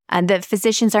now. The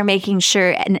physicians are making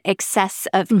sure an excess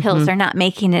of pills are not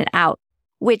making it out,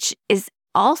 which is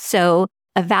also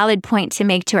a valid point to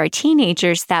make to our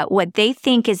teenagers, that what they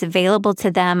think is available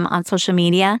to them on social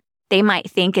media, they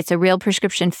might think it's a real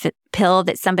prescription pill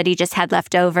that somebody just had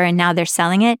left over and now they're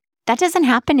selling it. That doesn't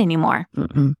happen anymore.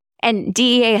 And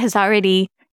DEA has already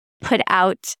put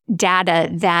out data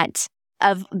that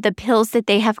of the pills that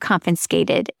they have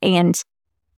confiscated. And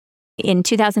in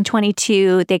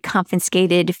 2022, they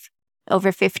confiscated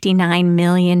over 59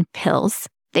 million pills.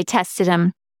 They tested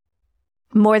them.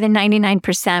 More than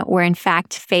 99% were in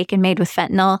fact fake and made with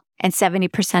fentanyl, and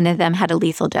 70% of them had a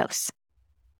lethal dose.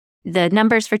 The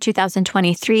numbers for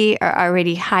 2023 are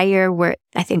already higher.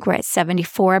 I think we're at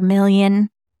 74 million.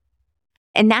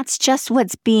 And that's just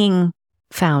what's being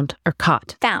found or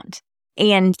caught.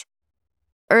 And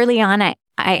early on, I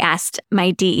asked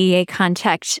my DEA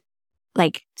contact,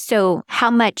 like, so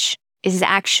how much is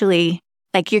actually,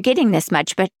 like, you're getting this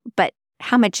much, but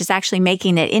how much is actually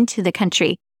making it into the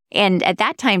country? And at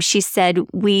that time, she said,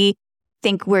 we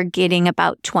think we're getting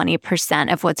about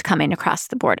 20% of what's coming across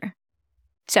the border.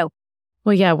 So,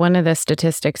 well, yeah, one of the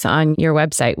statistics on your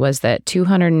website was that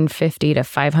 250 to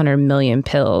 500 million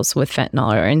pills with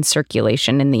fentanyl are in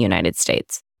circulation in the United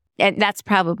States. And that's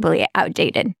probably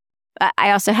outdated.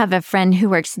 I also have a friend who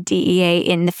works DEA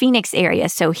in the Phoenix area,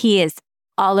 so he is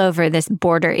all over this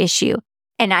border issue.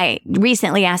 And I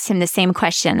recently asked him the same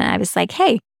question, and I was like,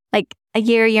 hey, like a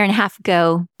year and a half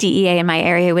ago, DEA in my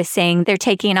area was saying they're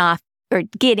taking off or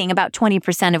getting about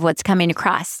 20% of what's coming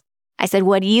across. I said,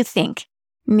 what do you think?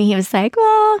 And he was like,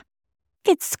 well,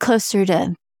 it's closer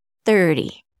to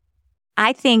 30.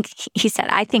 He said,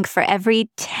 I think for every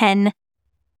 10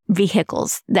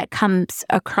 vehicles that comes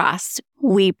across,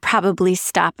 we probably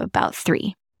stop about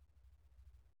 3.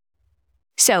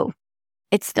 So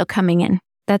it's still coming in.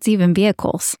 That's even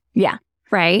vehicles. Yeah.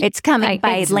 Right? It's coming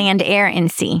by land, air,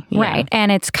 and sea. Right.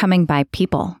 And it's coming by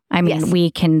people. I mean, Yes.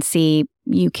 we can see,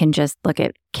 you can just look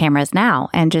at cameras now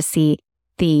and just see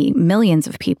the millions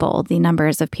of people, the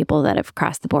numbers of people that have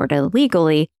crossed the border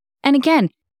illegally. And again,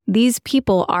 these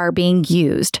people are being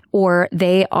used, or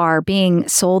they are being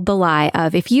sold the lie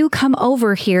of, if you come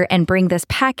over here and bring this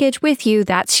package with you,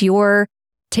 that's your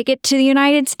ticket to the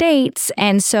United States.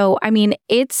 And so, I mean,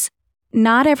 it's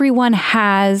not everyone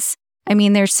has, I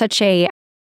mean, there's such a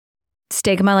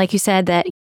stigma, like you said, that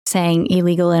saying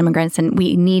illegal immigrants and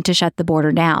we need to shut the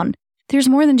border down. There's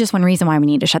more than just one reason why we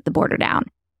need to shut the border down.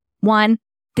 One,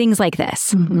 things like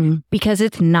this, because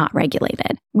it's not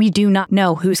regulated. We do not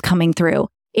know who's coming through,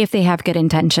 if they have good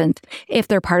intentions, if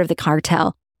they're part of the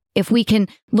cartel. If we can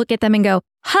look at them and go,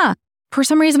 for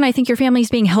some reason, I think your family's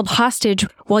being held hostage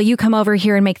while you come over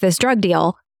here and make this drug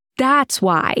deal. That's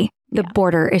why the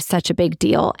border is such a big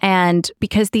deal. And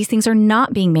because these things are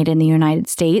not being made in the United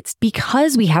States,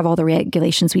 because we have all the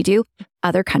regulations we do,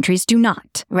 other countries do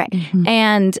not. Right.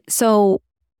 And so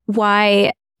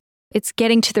why it's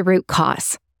getting to the root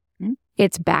cause.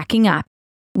 It's backing up.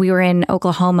 We were in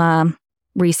Oklahoma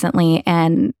recently,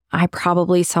 and I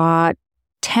probably saw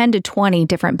 10 to 20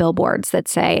 different billboards that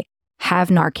say, have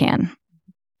Narcan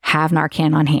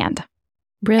on hand.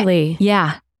 Really?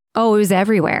 Yeah. Oh, it was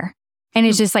everywhere. And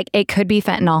it's just like, it could be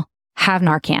fentanyl, have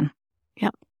Narcan.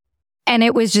 Yep. And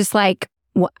it was just like,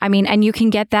 I mean, and you can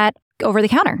get that over the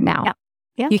counter now. Yep.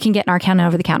 Yep. You can get Narcan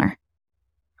over the counter.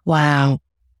 Wow.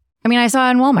 I mean, I saw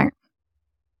it in Walmart.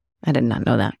 I did not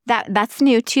know that. That's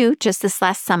new too, just this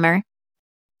last summer.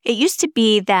 It used to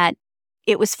be that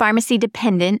it was pharmacy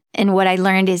dependent. And what I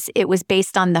learned is it was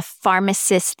based on the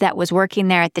pharmacist that was working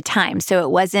there at the time. So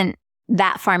it wasn't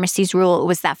that pharmacy's rule. It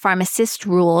was that pharmacist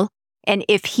rule. And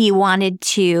if he wanted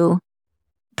to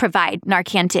provide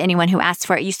Narcan to anyone who asked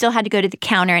for it, you still had to go to the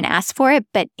counter and ask for it,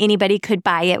 but anybody could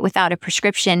buy it without a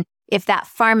prescription if that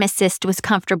pharmacist was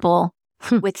comfortable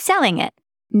with selling it.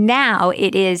 Now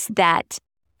it is that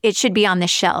it should be on the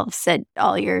shelves at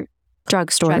all your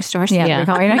Drugstores.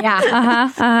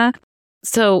 Yeah.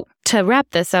 So to wrap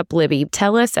this up, Libby,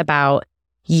 tell us about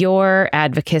your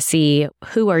advocacy.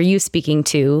 Who are you speaking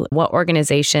to? What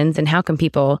organizations, and how can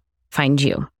people find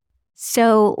you?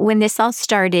 So when this all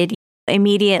started,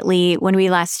 immediately when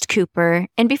we lost Cooper,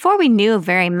 and before we knew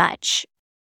very much,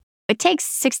 it takes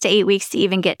 6 to 8 weeks to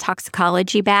even get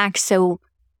toxicology back. So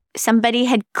somebody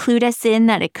had clued us in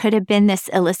that it could have been this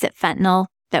illicit fentanyl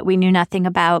that we knew nothing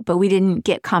about, but we didn't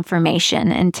get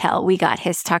confirmation until we got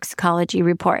his toxicology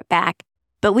report back.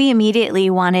 But we immediately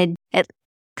wanted at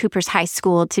Cooper's high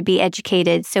school to be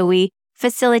educated. So we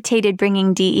facilitated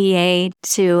bringing DEA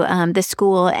to the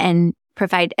school and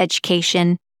provide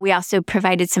education. We also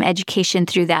provided some education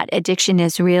through that Addiction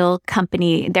is Real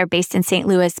company. They're based in St.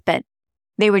 Louis, but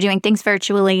they were doing things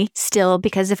virtually still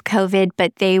because of COVID,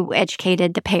 but they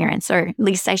educated the parents, or at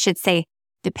least I should say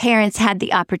the parents had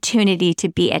the opportunity to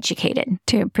be educated.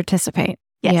 To participate.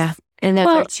 Yes. Yeah. And those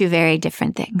are two very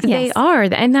different things. They are.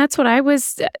 And that's what I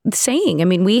was saying. I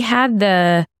mean, we had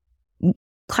the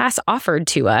class offered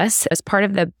to us as part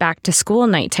of the back to school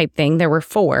night type thing. There were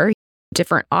 4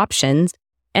 different options.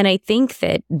 And I think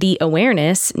that the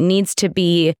awareness needs to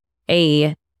be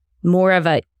more of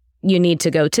a, you need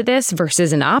to go to this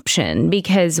versus an option,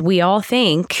 because we all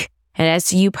think, and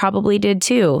as you probably did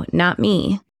too, not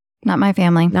me. Not my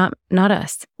family. Not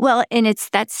us. Well, and it's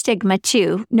that stigma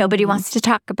too. Nobody wants to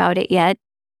talk about it yet.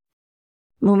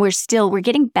 When we're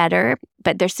getting better,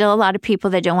 but there's still a lot of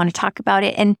people that don't want to talk about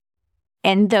it,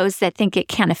 and those that think it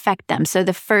can affect them. So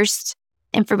the first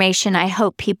information I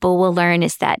hope people will learn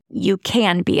is that you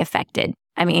can be affected.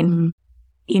 I mean,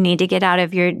 you need to get out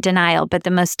of your denial, but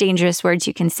the most dangerous words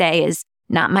you can say is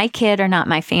not my kid or not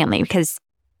my family, because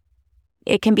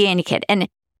it can be any kid. And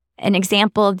an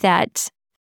example that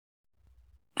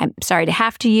I'm sorry to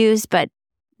have to use, but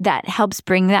that helps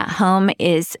bring that home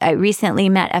is I recently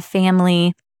met a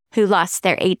family who lost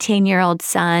their 18-year-old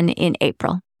son in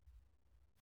April.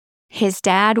 His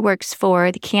dad works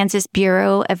for the Kansas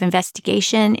Bureau of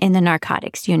Investigation in the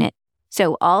narcotics unit.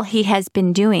 So all he has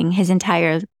been doing his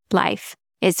entire life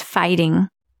is fighting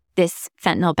this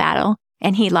fentanyl battle,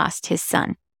 and he lost his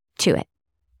son to it.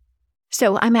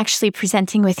 So I'm actually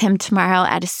presenting with him tomorrow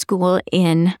at a school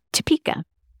in Topeka.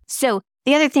 So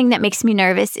the other thing that makes me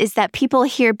nervous is that people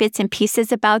hear bits and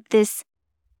pieces about this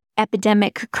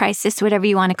epidemic, crisis, whatever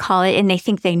you want to call it, and they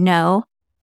think they know.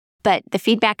 But the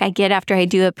feedback I get after I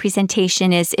do a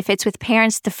presentation is if it's with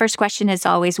parents, the first question is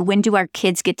always, when do our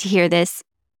kids get to hear this?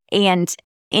 And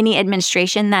any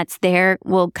administration that's there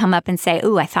will come up and say,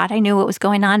 ooh, I thought I knew what was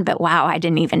going on, but wow, I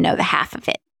didn't even know the half of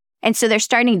it. And so they're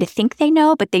starting to think they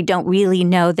know, but they don't really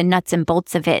know the nuts and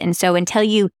bolts of it. And so until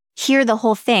you hear the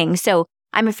whole thing, so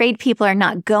I'm afraid people are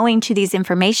not going to these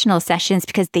informational sessions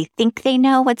because they think they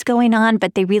know what's going on,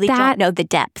 but they really don't know the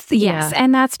depth. Yes.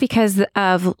 And that's because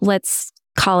of, let's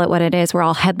call it what it is. We're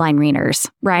all headline readers,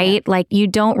 right? Yeah. Like you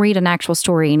don't read an actual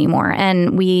story anymore.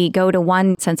 And we go to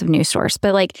one sense of news source,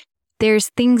 but like there's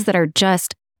things that are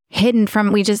just hidden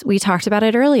from, we talked about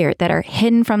it earlier, that are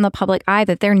hidden from the public eye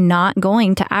that they're not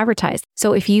going to advertise.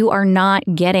 So if you are not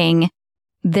getting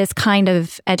this kind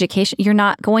of education, you're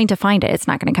not going to find it. It's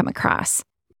not going to come across.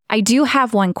 I do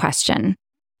have one question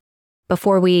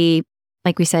before we,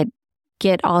 like we said,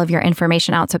 get all of your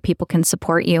information out so people can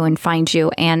support you and find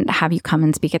you and have you come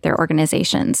and speak at their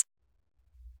organizations.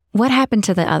 What happened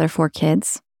to the other 4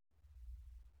 kids?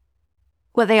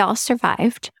 Well, they all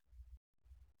survived.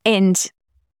 And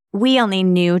we only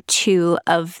knew 2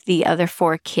 of the other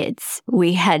 4 kids.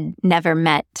 We had never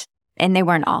met, and they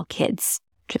weren't all kids.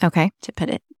 Okay. To put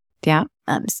it. Yeah.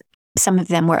 Some of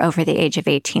them were over the age of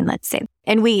 18, let's say.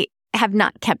 And we have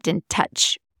not kept in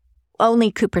touch.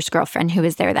 Only Cooper's girlfriend, who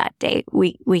was there that day,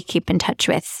 we keep in touch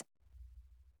with.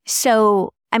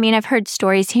 So, I mean, I've heard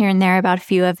stories here and there about a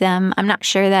few of them. I'm not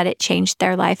sure that it changed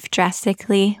their life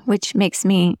drastically, which makes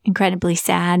me incredibly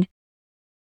sad.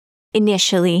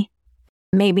 Initially,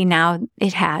 maybe now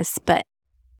it has, but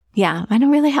yeah, I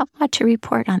don't really have a lot to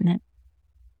report on that.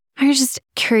 I was just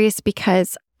curious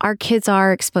because our kids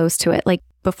are exposed to it. Like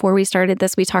before we started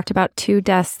this, we talked about 2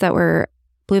 deaths that were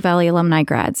Blue Valley alumni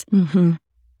grads. Mm-hmm.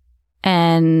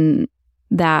 And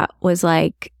that was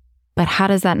like, but how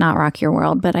does that not rock your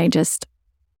world? But I just...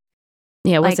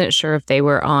 Yeah, I wasn't sure if they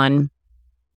were on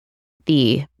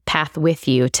the path with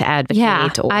you to advocate. Yeah,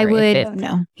 or I would... I don't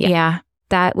know. Yeah,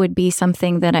 that would be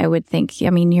something that I would think, I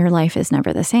mean, your life is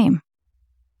never the same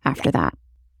after that.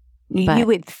 But you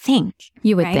would think.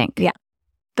 You would right? think. Yeah.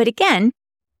 But again,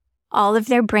 all of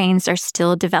their brains are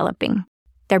still developing.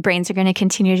 Their brains are going to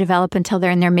continue to develop until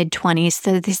they're in their mid-20s.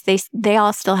 So they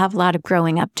all still have a lot of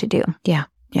growing up to do. Yeah.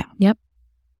 Yeah. Yep.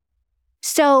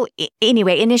 So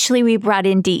anyway, initially we brought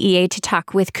in DEA to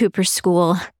talk with Cooper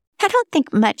School. I don't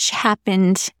think much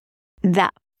happened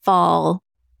that fall.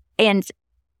 And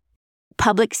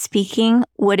public speaking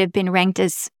would have been ranked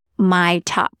as my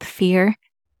top fear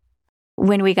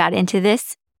when we got into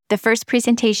this. The first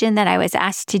presentation that I was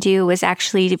asked to do was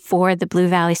actually for the Blue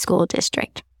Valley School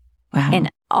District. Wow.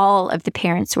 And all of the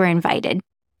parents were invited.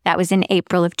 That was in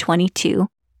April of 22.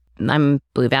 I'm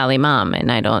Blue Valley mom,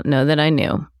 and I don't know that I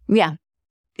knew. Yeah.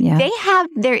 Yeah.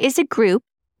 There is a group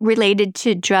related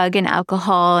to drug and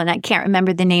alcohol, and I can't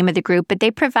remember the name of the group, but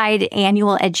they provide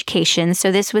annual education.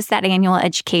 So this was that annual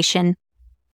education.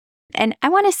 And I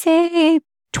want to say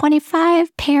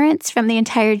 25 parents from the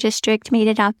entire district made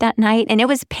it out that night. And it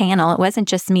was a panel. It wasn't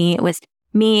just me.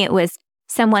 It was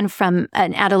someone from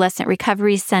an adolescent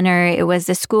recovery center. It was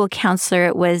a school counselor.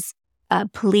 It was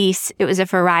police. It was a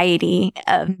variety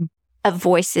of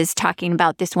voices talking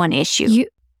about this one issue.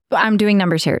 I'm doing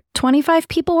numbers here. 25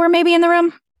 people were maybe in the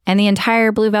room and the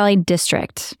entire Blue Valley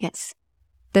district. Yes.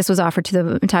 This was offered to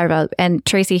the entire Valley. And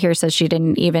Tracy here says she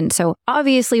didn't even. So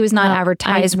obviously it was not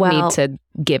advertised well. I need to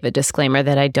give a disclaimer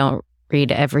that I don't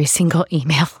read every single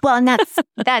email. Well, and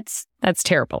that's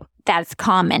terrible. That's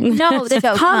common. No, that's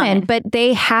so common. But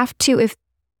they have to, if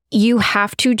you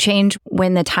have to change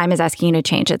when the time is asking you to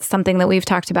change. It's something that we've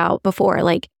talked about before.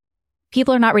 Like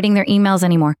people are not reading their emails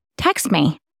anymore. Text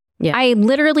me. Yeah. I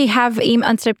literally have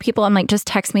instead of people, I'm like, just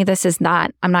text me.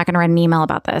 I'm not going to write an email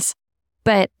about this.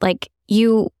 But like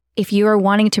if you are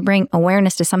wanting to bring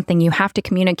awareness to something, you have to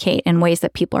communicate in ways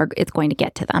that it's going to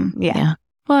get to them. Yeah.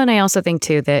 Well, and I also think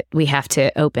too that we have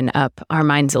to open up our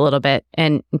minds a little bit.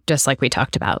 And just like we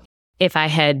talked about, if I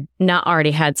had not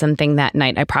already had something that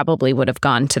night, I probably would have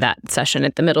gone to that session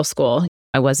at the middle school.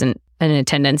 I wasn't in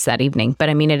attendance that evening, but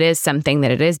I mean, it is something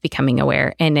that it is becoming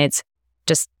aware, and it's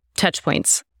just touch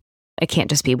points. It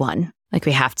can't just be one. Like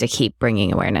we have to keep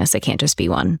bringing awareness. It can't just be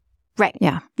one. Right.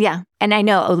 Yeah. Yeah. And I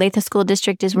know Olathe School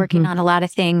District is working on a lot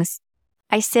of things.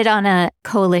 I sit on a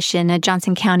coalition, a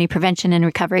Johnson County Prevention and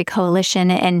Recovery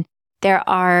Coalition, and there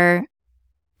are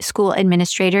school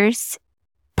administrators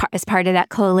as part of that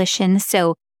coalition.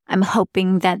 So I'm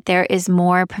hoping that there is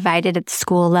more provided at the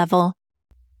school level.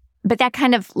 But that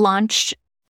kind of launched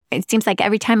it seems like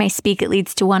every time I speak, it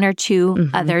leads to one or two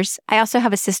others. I also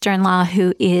have a sister-in-law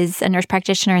who is a nurse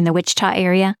practitioner in the Wichita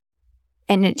area,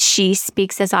 and she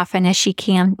speaks as often as she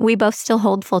can. We both still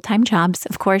hold full-time jobs,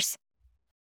 of course,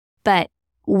 but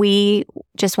we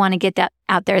just want to get that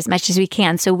out there as much as we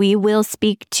can. So we will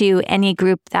speak to any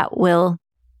group that will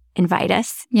invite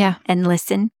us and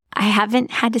listen. I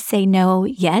haven't had to say no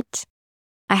yet.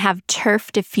 I have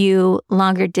turfed a few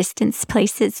longer distance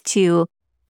places to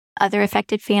other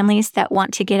affected families that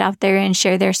want to get out there and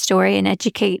share their story and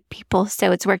educate people.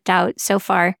 So it's worked out so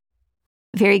far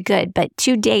very good. But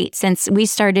to date, since we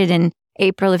started in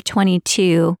April of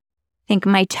 22, I think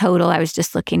my total, I was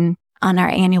just looking on our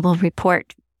annual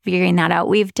report, figuring that out.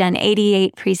 We've done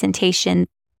 88 presentations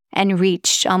and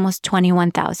reached almost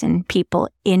 21,000 people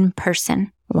in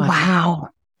person. Wow.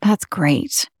 That's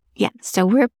great. Yeah. So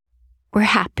we're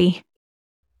happy.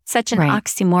 Such an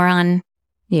oxymoron.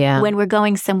 Yeah. When we're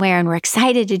going somewhere and we're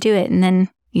excited to do it, and then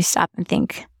you stop and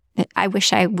think that I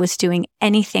wish I was doing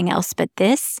anything else but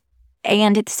this.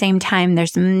 And at the same time,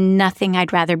 there's nothing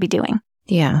I'd rather be doing.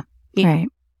 Yeah. Right.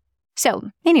 So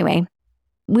anyway,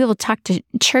 we will talk to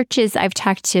churches. I've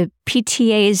talked to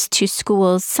PTAs, to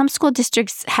schools. Some school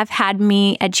districts have had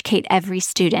me educate every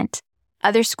student.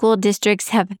 Other school districts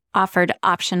have offered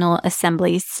optional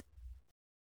assemblies.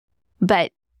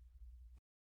 But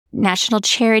National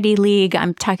Charity League,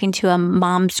 I'm talking to a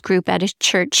mom's group at a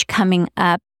church coming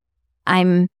up.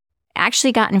 I'm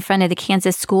actually got in front of the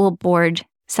Kansas School Board,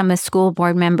 some of the school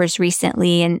board members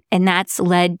recently, and that's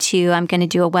led to, I'm going to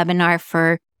do a webinar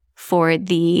for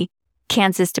the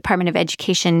Kansas Department of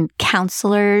Education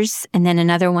counselors, and then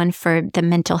another one for the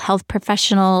mental health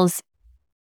professionals.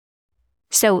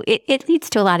 So it leads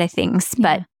to a lot of things,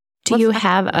 but do you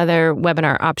have other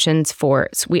webinar options so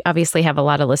we obviously have a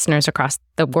lot of listeners across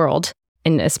the world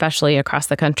and especially across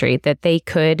the country that they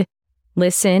could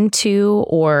listen to?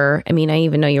 Or, I mean, I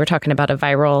even know you were talking about a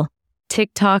viral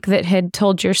TikTok that had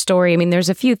told your story. I mean, there's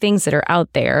a few things that are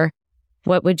out there.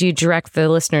 What would you direct the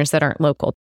listeners that aren't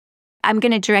local? I'm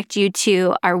going to direct you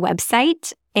to our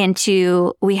website and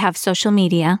we have social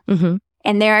media.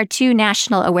 And there are 2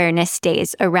 national awareness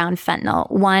days around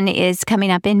fentanyl. One is coming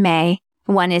up in May.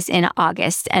 One is in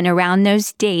August. And around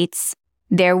those dates,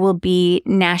 there will be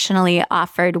nationally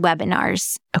offered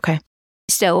webinars. Okay.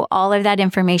 So all of that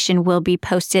information will be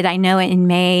posted. I know in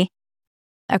May,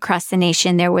 across the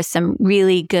nation, there was some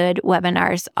really good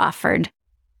webinars offered.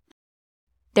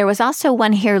 There was also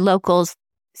one here locals.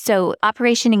 So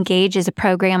Operation Engage is a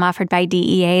program offered by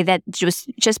DEA that was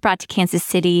just brought to Kansas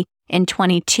City in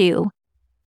 22.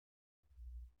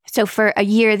 So for a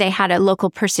year, they had a local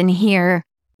person here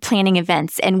planning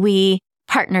events, and we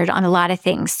partnered on a lot of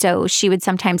things. So she would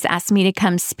sometimes ask me to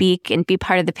come speak and be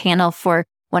part of the panel for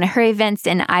one of her events,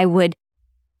 and I would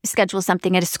schedule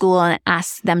something at a school and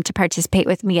ask them to participate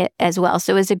with me as well.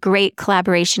 So it was a great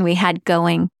collaboration we had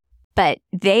going, but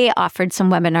they offered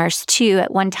some webinars too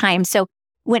at one time. So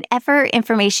whenever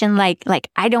information like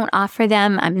I don't offer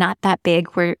them, I'm not that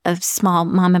big. We're a small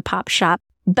mom and pop shop.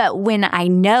 But when I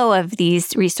know of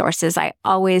these resources, I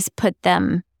always put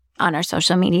them on our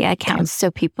social media accounts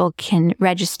so people can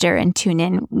register and tune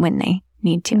in when they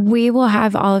need to. We will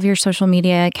have all of your social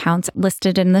media accounts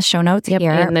listed in the show notes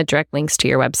here. And the direct links to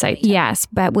your website. Yes,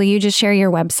 but will you just share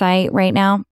your website right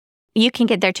now? You can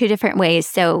get there 2 different ways.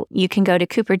 So you can go to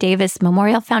Cooper Davis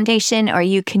Memorial Foundation, or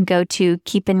you can go to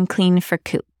Keepin' Clean for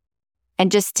Coop.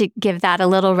 And just to give that a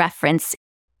little reference,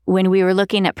 when we were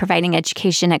looking at providing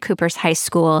education at Cooper's High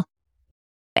School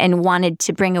and wanted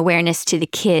to bring awareness to the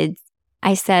kids,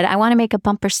 I said, I want to make a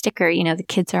bumper sticker. You know, the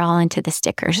kids are all into the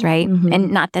stickers, right? And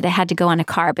not that it had to go on a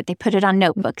car, but they put it on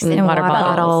notebooks and water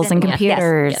bottles and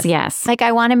computers. Yes. Like,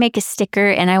 I want to make a sticker,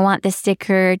 and I want the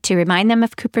sticker to remind them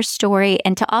of Cooper's story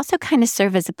and to also kind of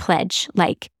serve as a pledge,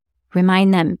 like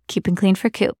remind them, keeping clean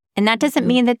for Coop. And that doesn't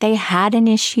mean that they had an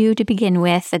issue to begin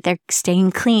with, that they're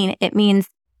staying clean. It means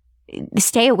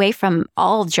stay away from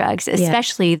all drugs,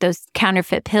 especially those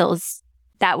counterfeit pills.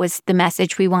 That was the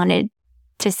message we wanted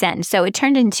to send. So it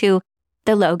turned into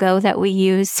the logo that we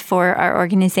use for our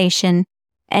organization,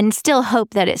 and still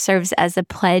hope that it serves as a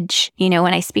pledge. You know,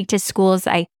 when I speak to schools,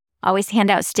 I always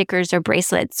hand out stickers or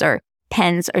bracelets or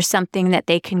pens or something that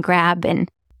they can grab.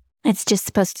 And it's just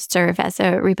supposed to serve as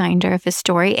a reminder of a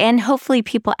story. And hopefully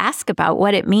people ask about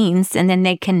what it means, and then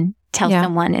they can tell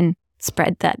someone and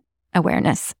spread that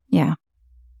awareness. Yeah.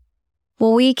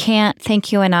 Well, we can't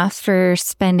thank you enough for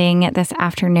spending this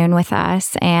afternoon with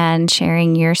us and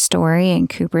sharing your story and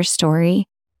Cooper's story.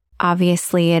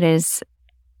 Obviously, it is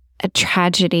a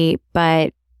tragedy,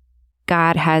 but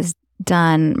God has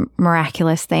done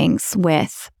miraculous things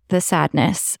with the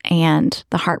sadness and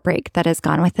the heartbreak that has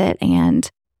gone with it,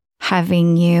 and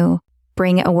having you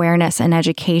bring awareness and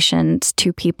education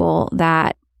to people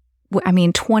that,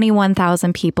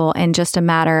 21,000 people in just a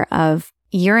matter of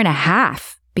a year and a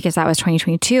half, because that was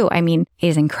 2022,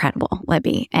 is incredible,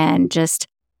 Libby. And just,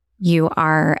 you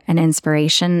are an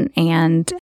inspiration.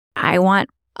 And I want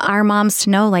our moms to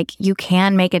know, like, you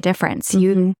can make a difference.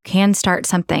 You can start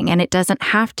something, and it doesn't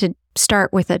have to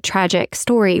start with a tragic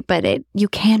story, but you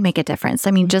can make a difference.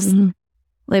 Just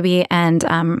Libby and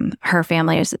her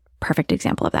family is a perfect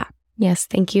example of that. Yes.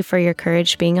 Thank you for your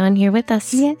courage being on here with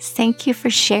us. Yes. Thank you for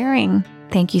sharing.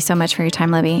 Thank you so much for your time,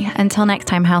 Libby. Until next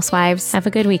time, housewives. Have a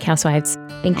good week, housewives.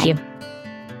 Thank you.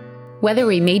 Whether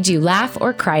we made you laugh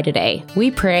or cry today,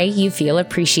 we pray you feel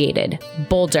appreciated,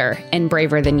 bolder and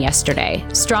braver than yesterday,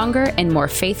 stronger and more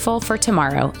faithful for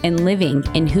tomorrow, and living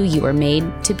in who you were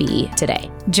made to be today.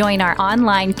 Join our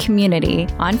online community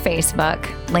on Facebook,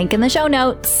 link in the show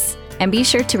notes, and be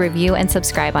sure to review and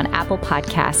subscribe on Apple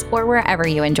Podcasts or wherever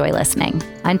you enjoy listening.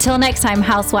 Until next time,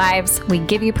 housewives, we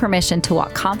give you permission to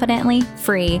walk confidently,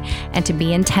 free, and to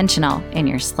be intentional in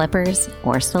your slippers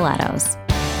or stilettos.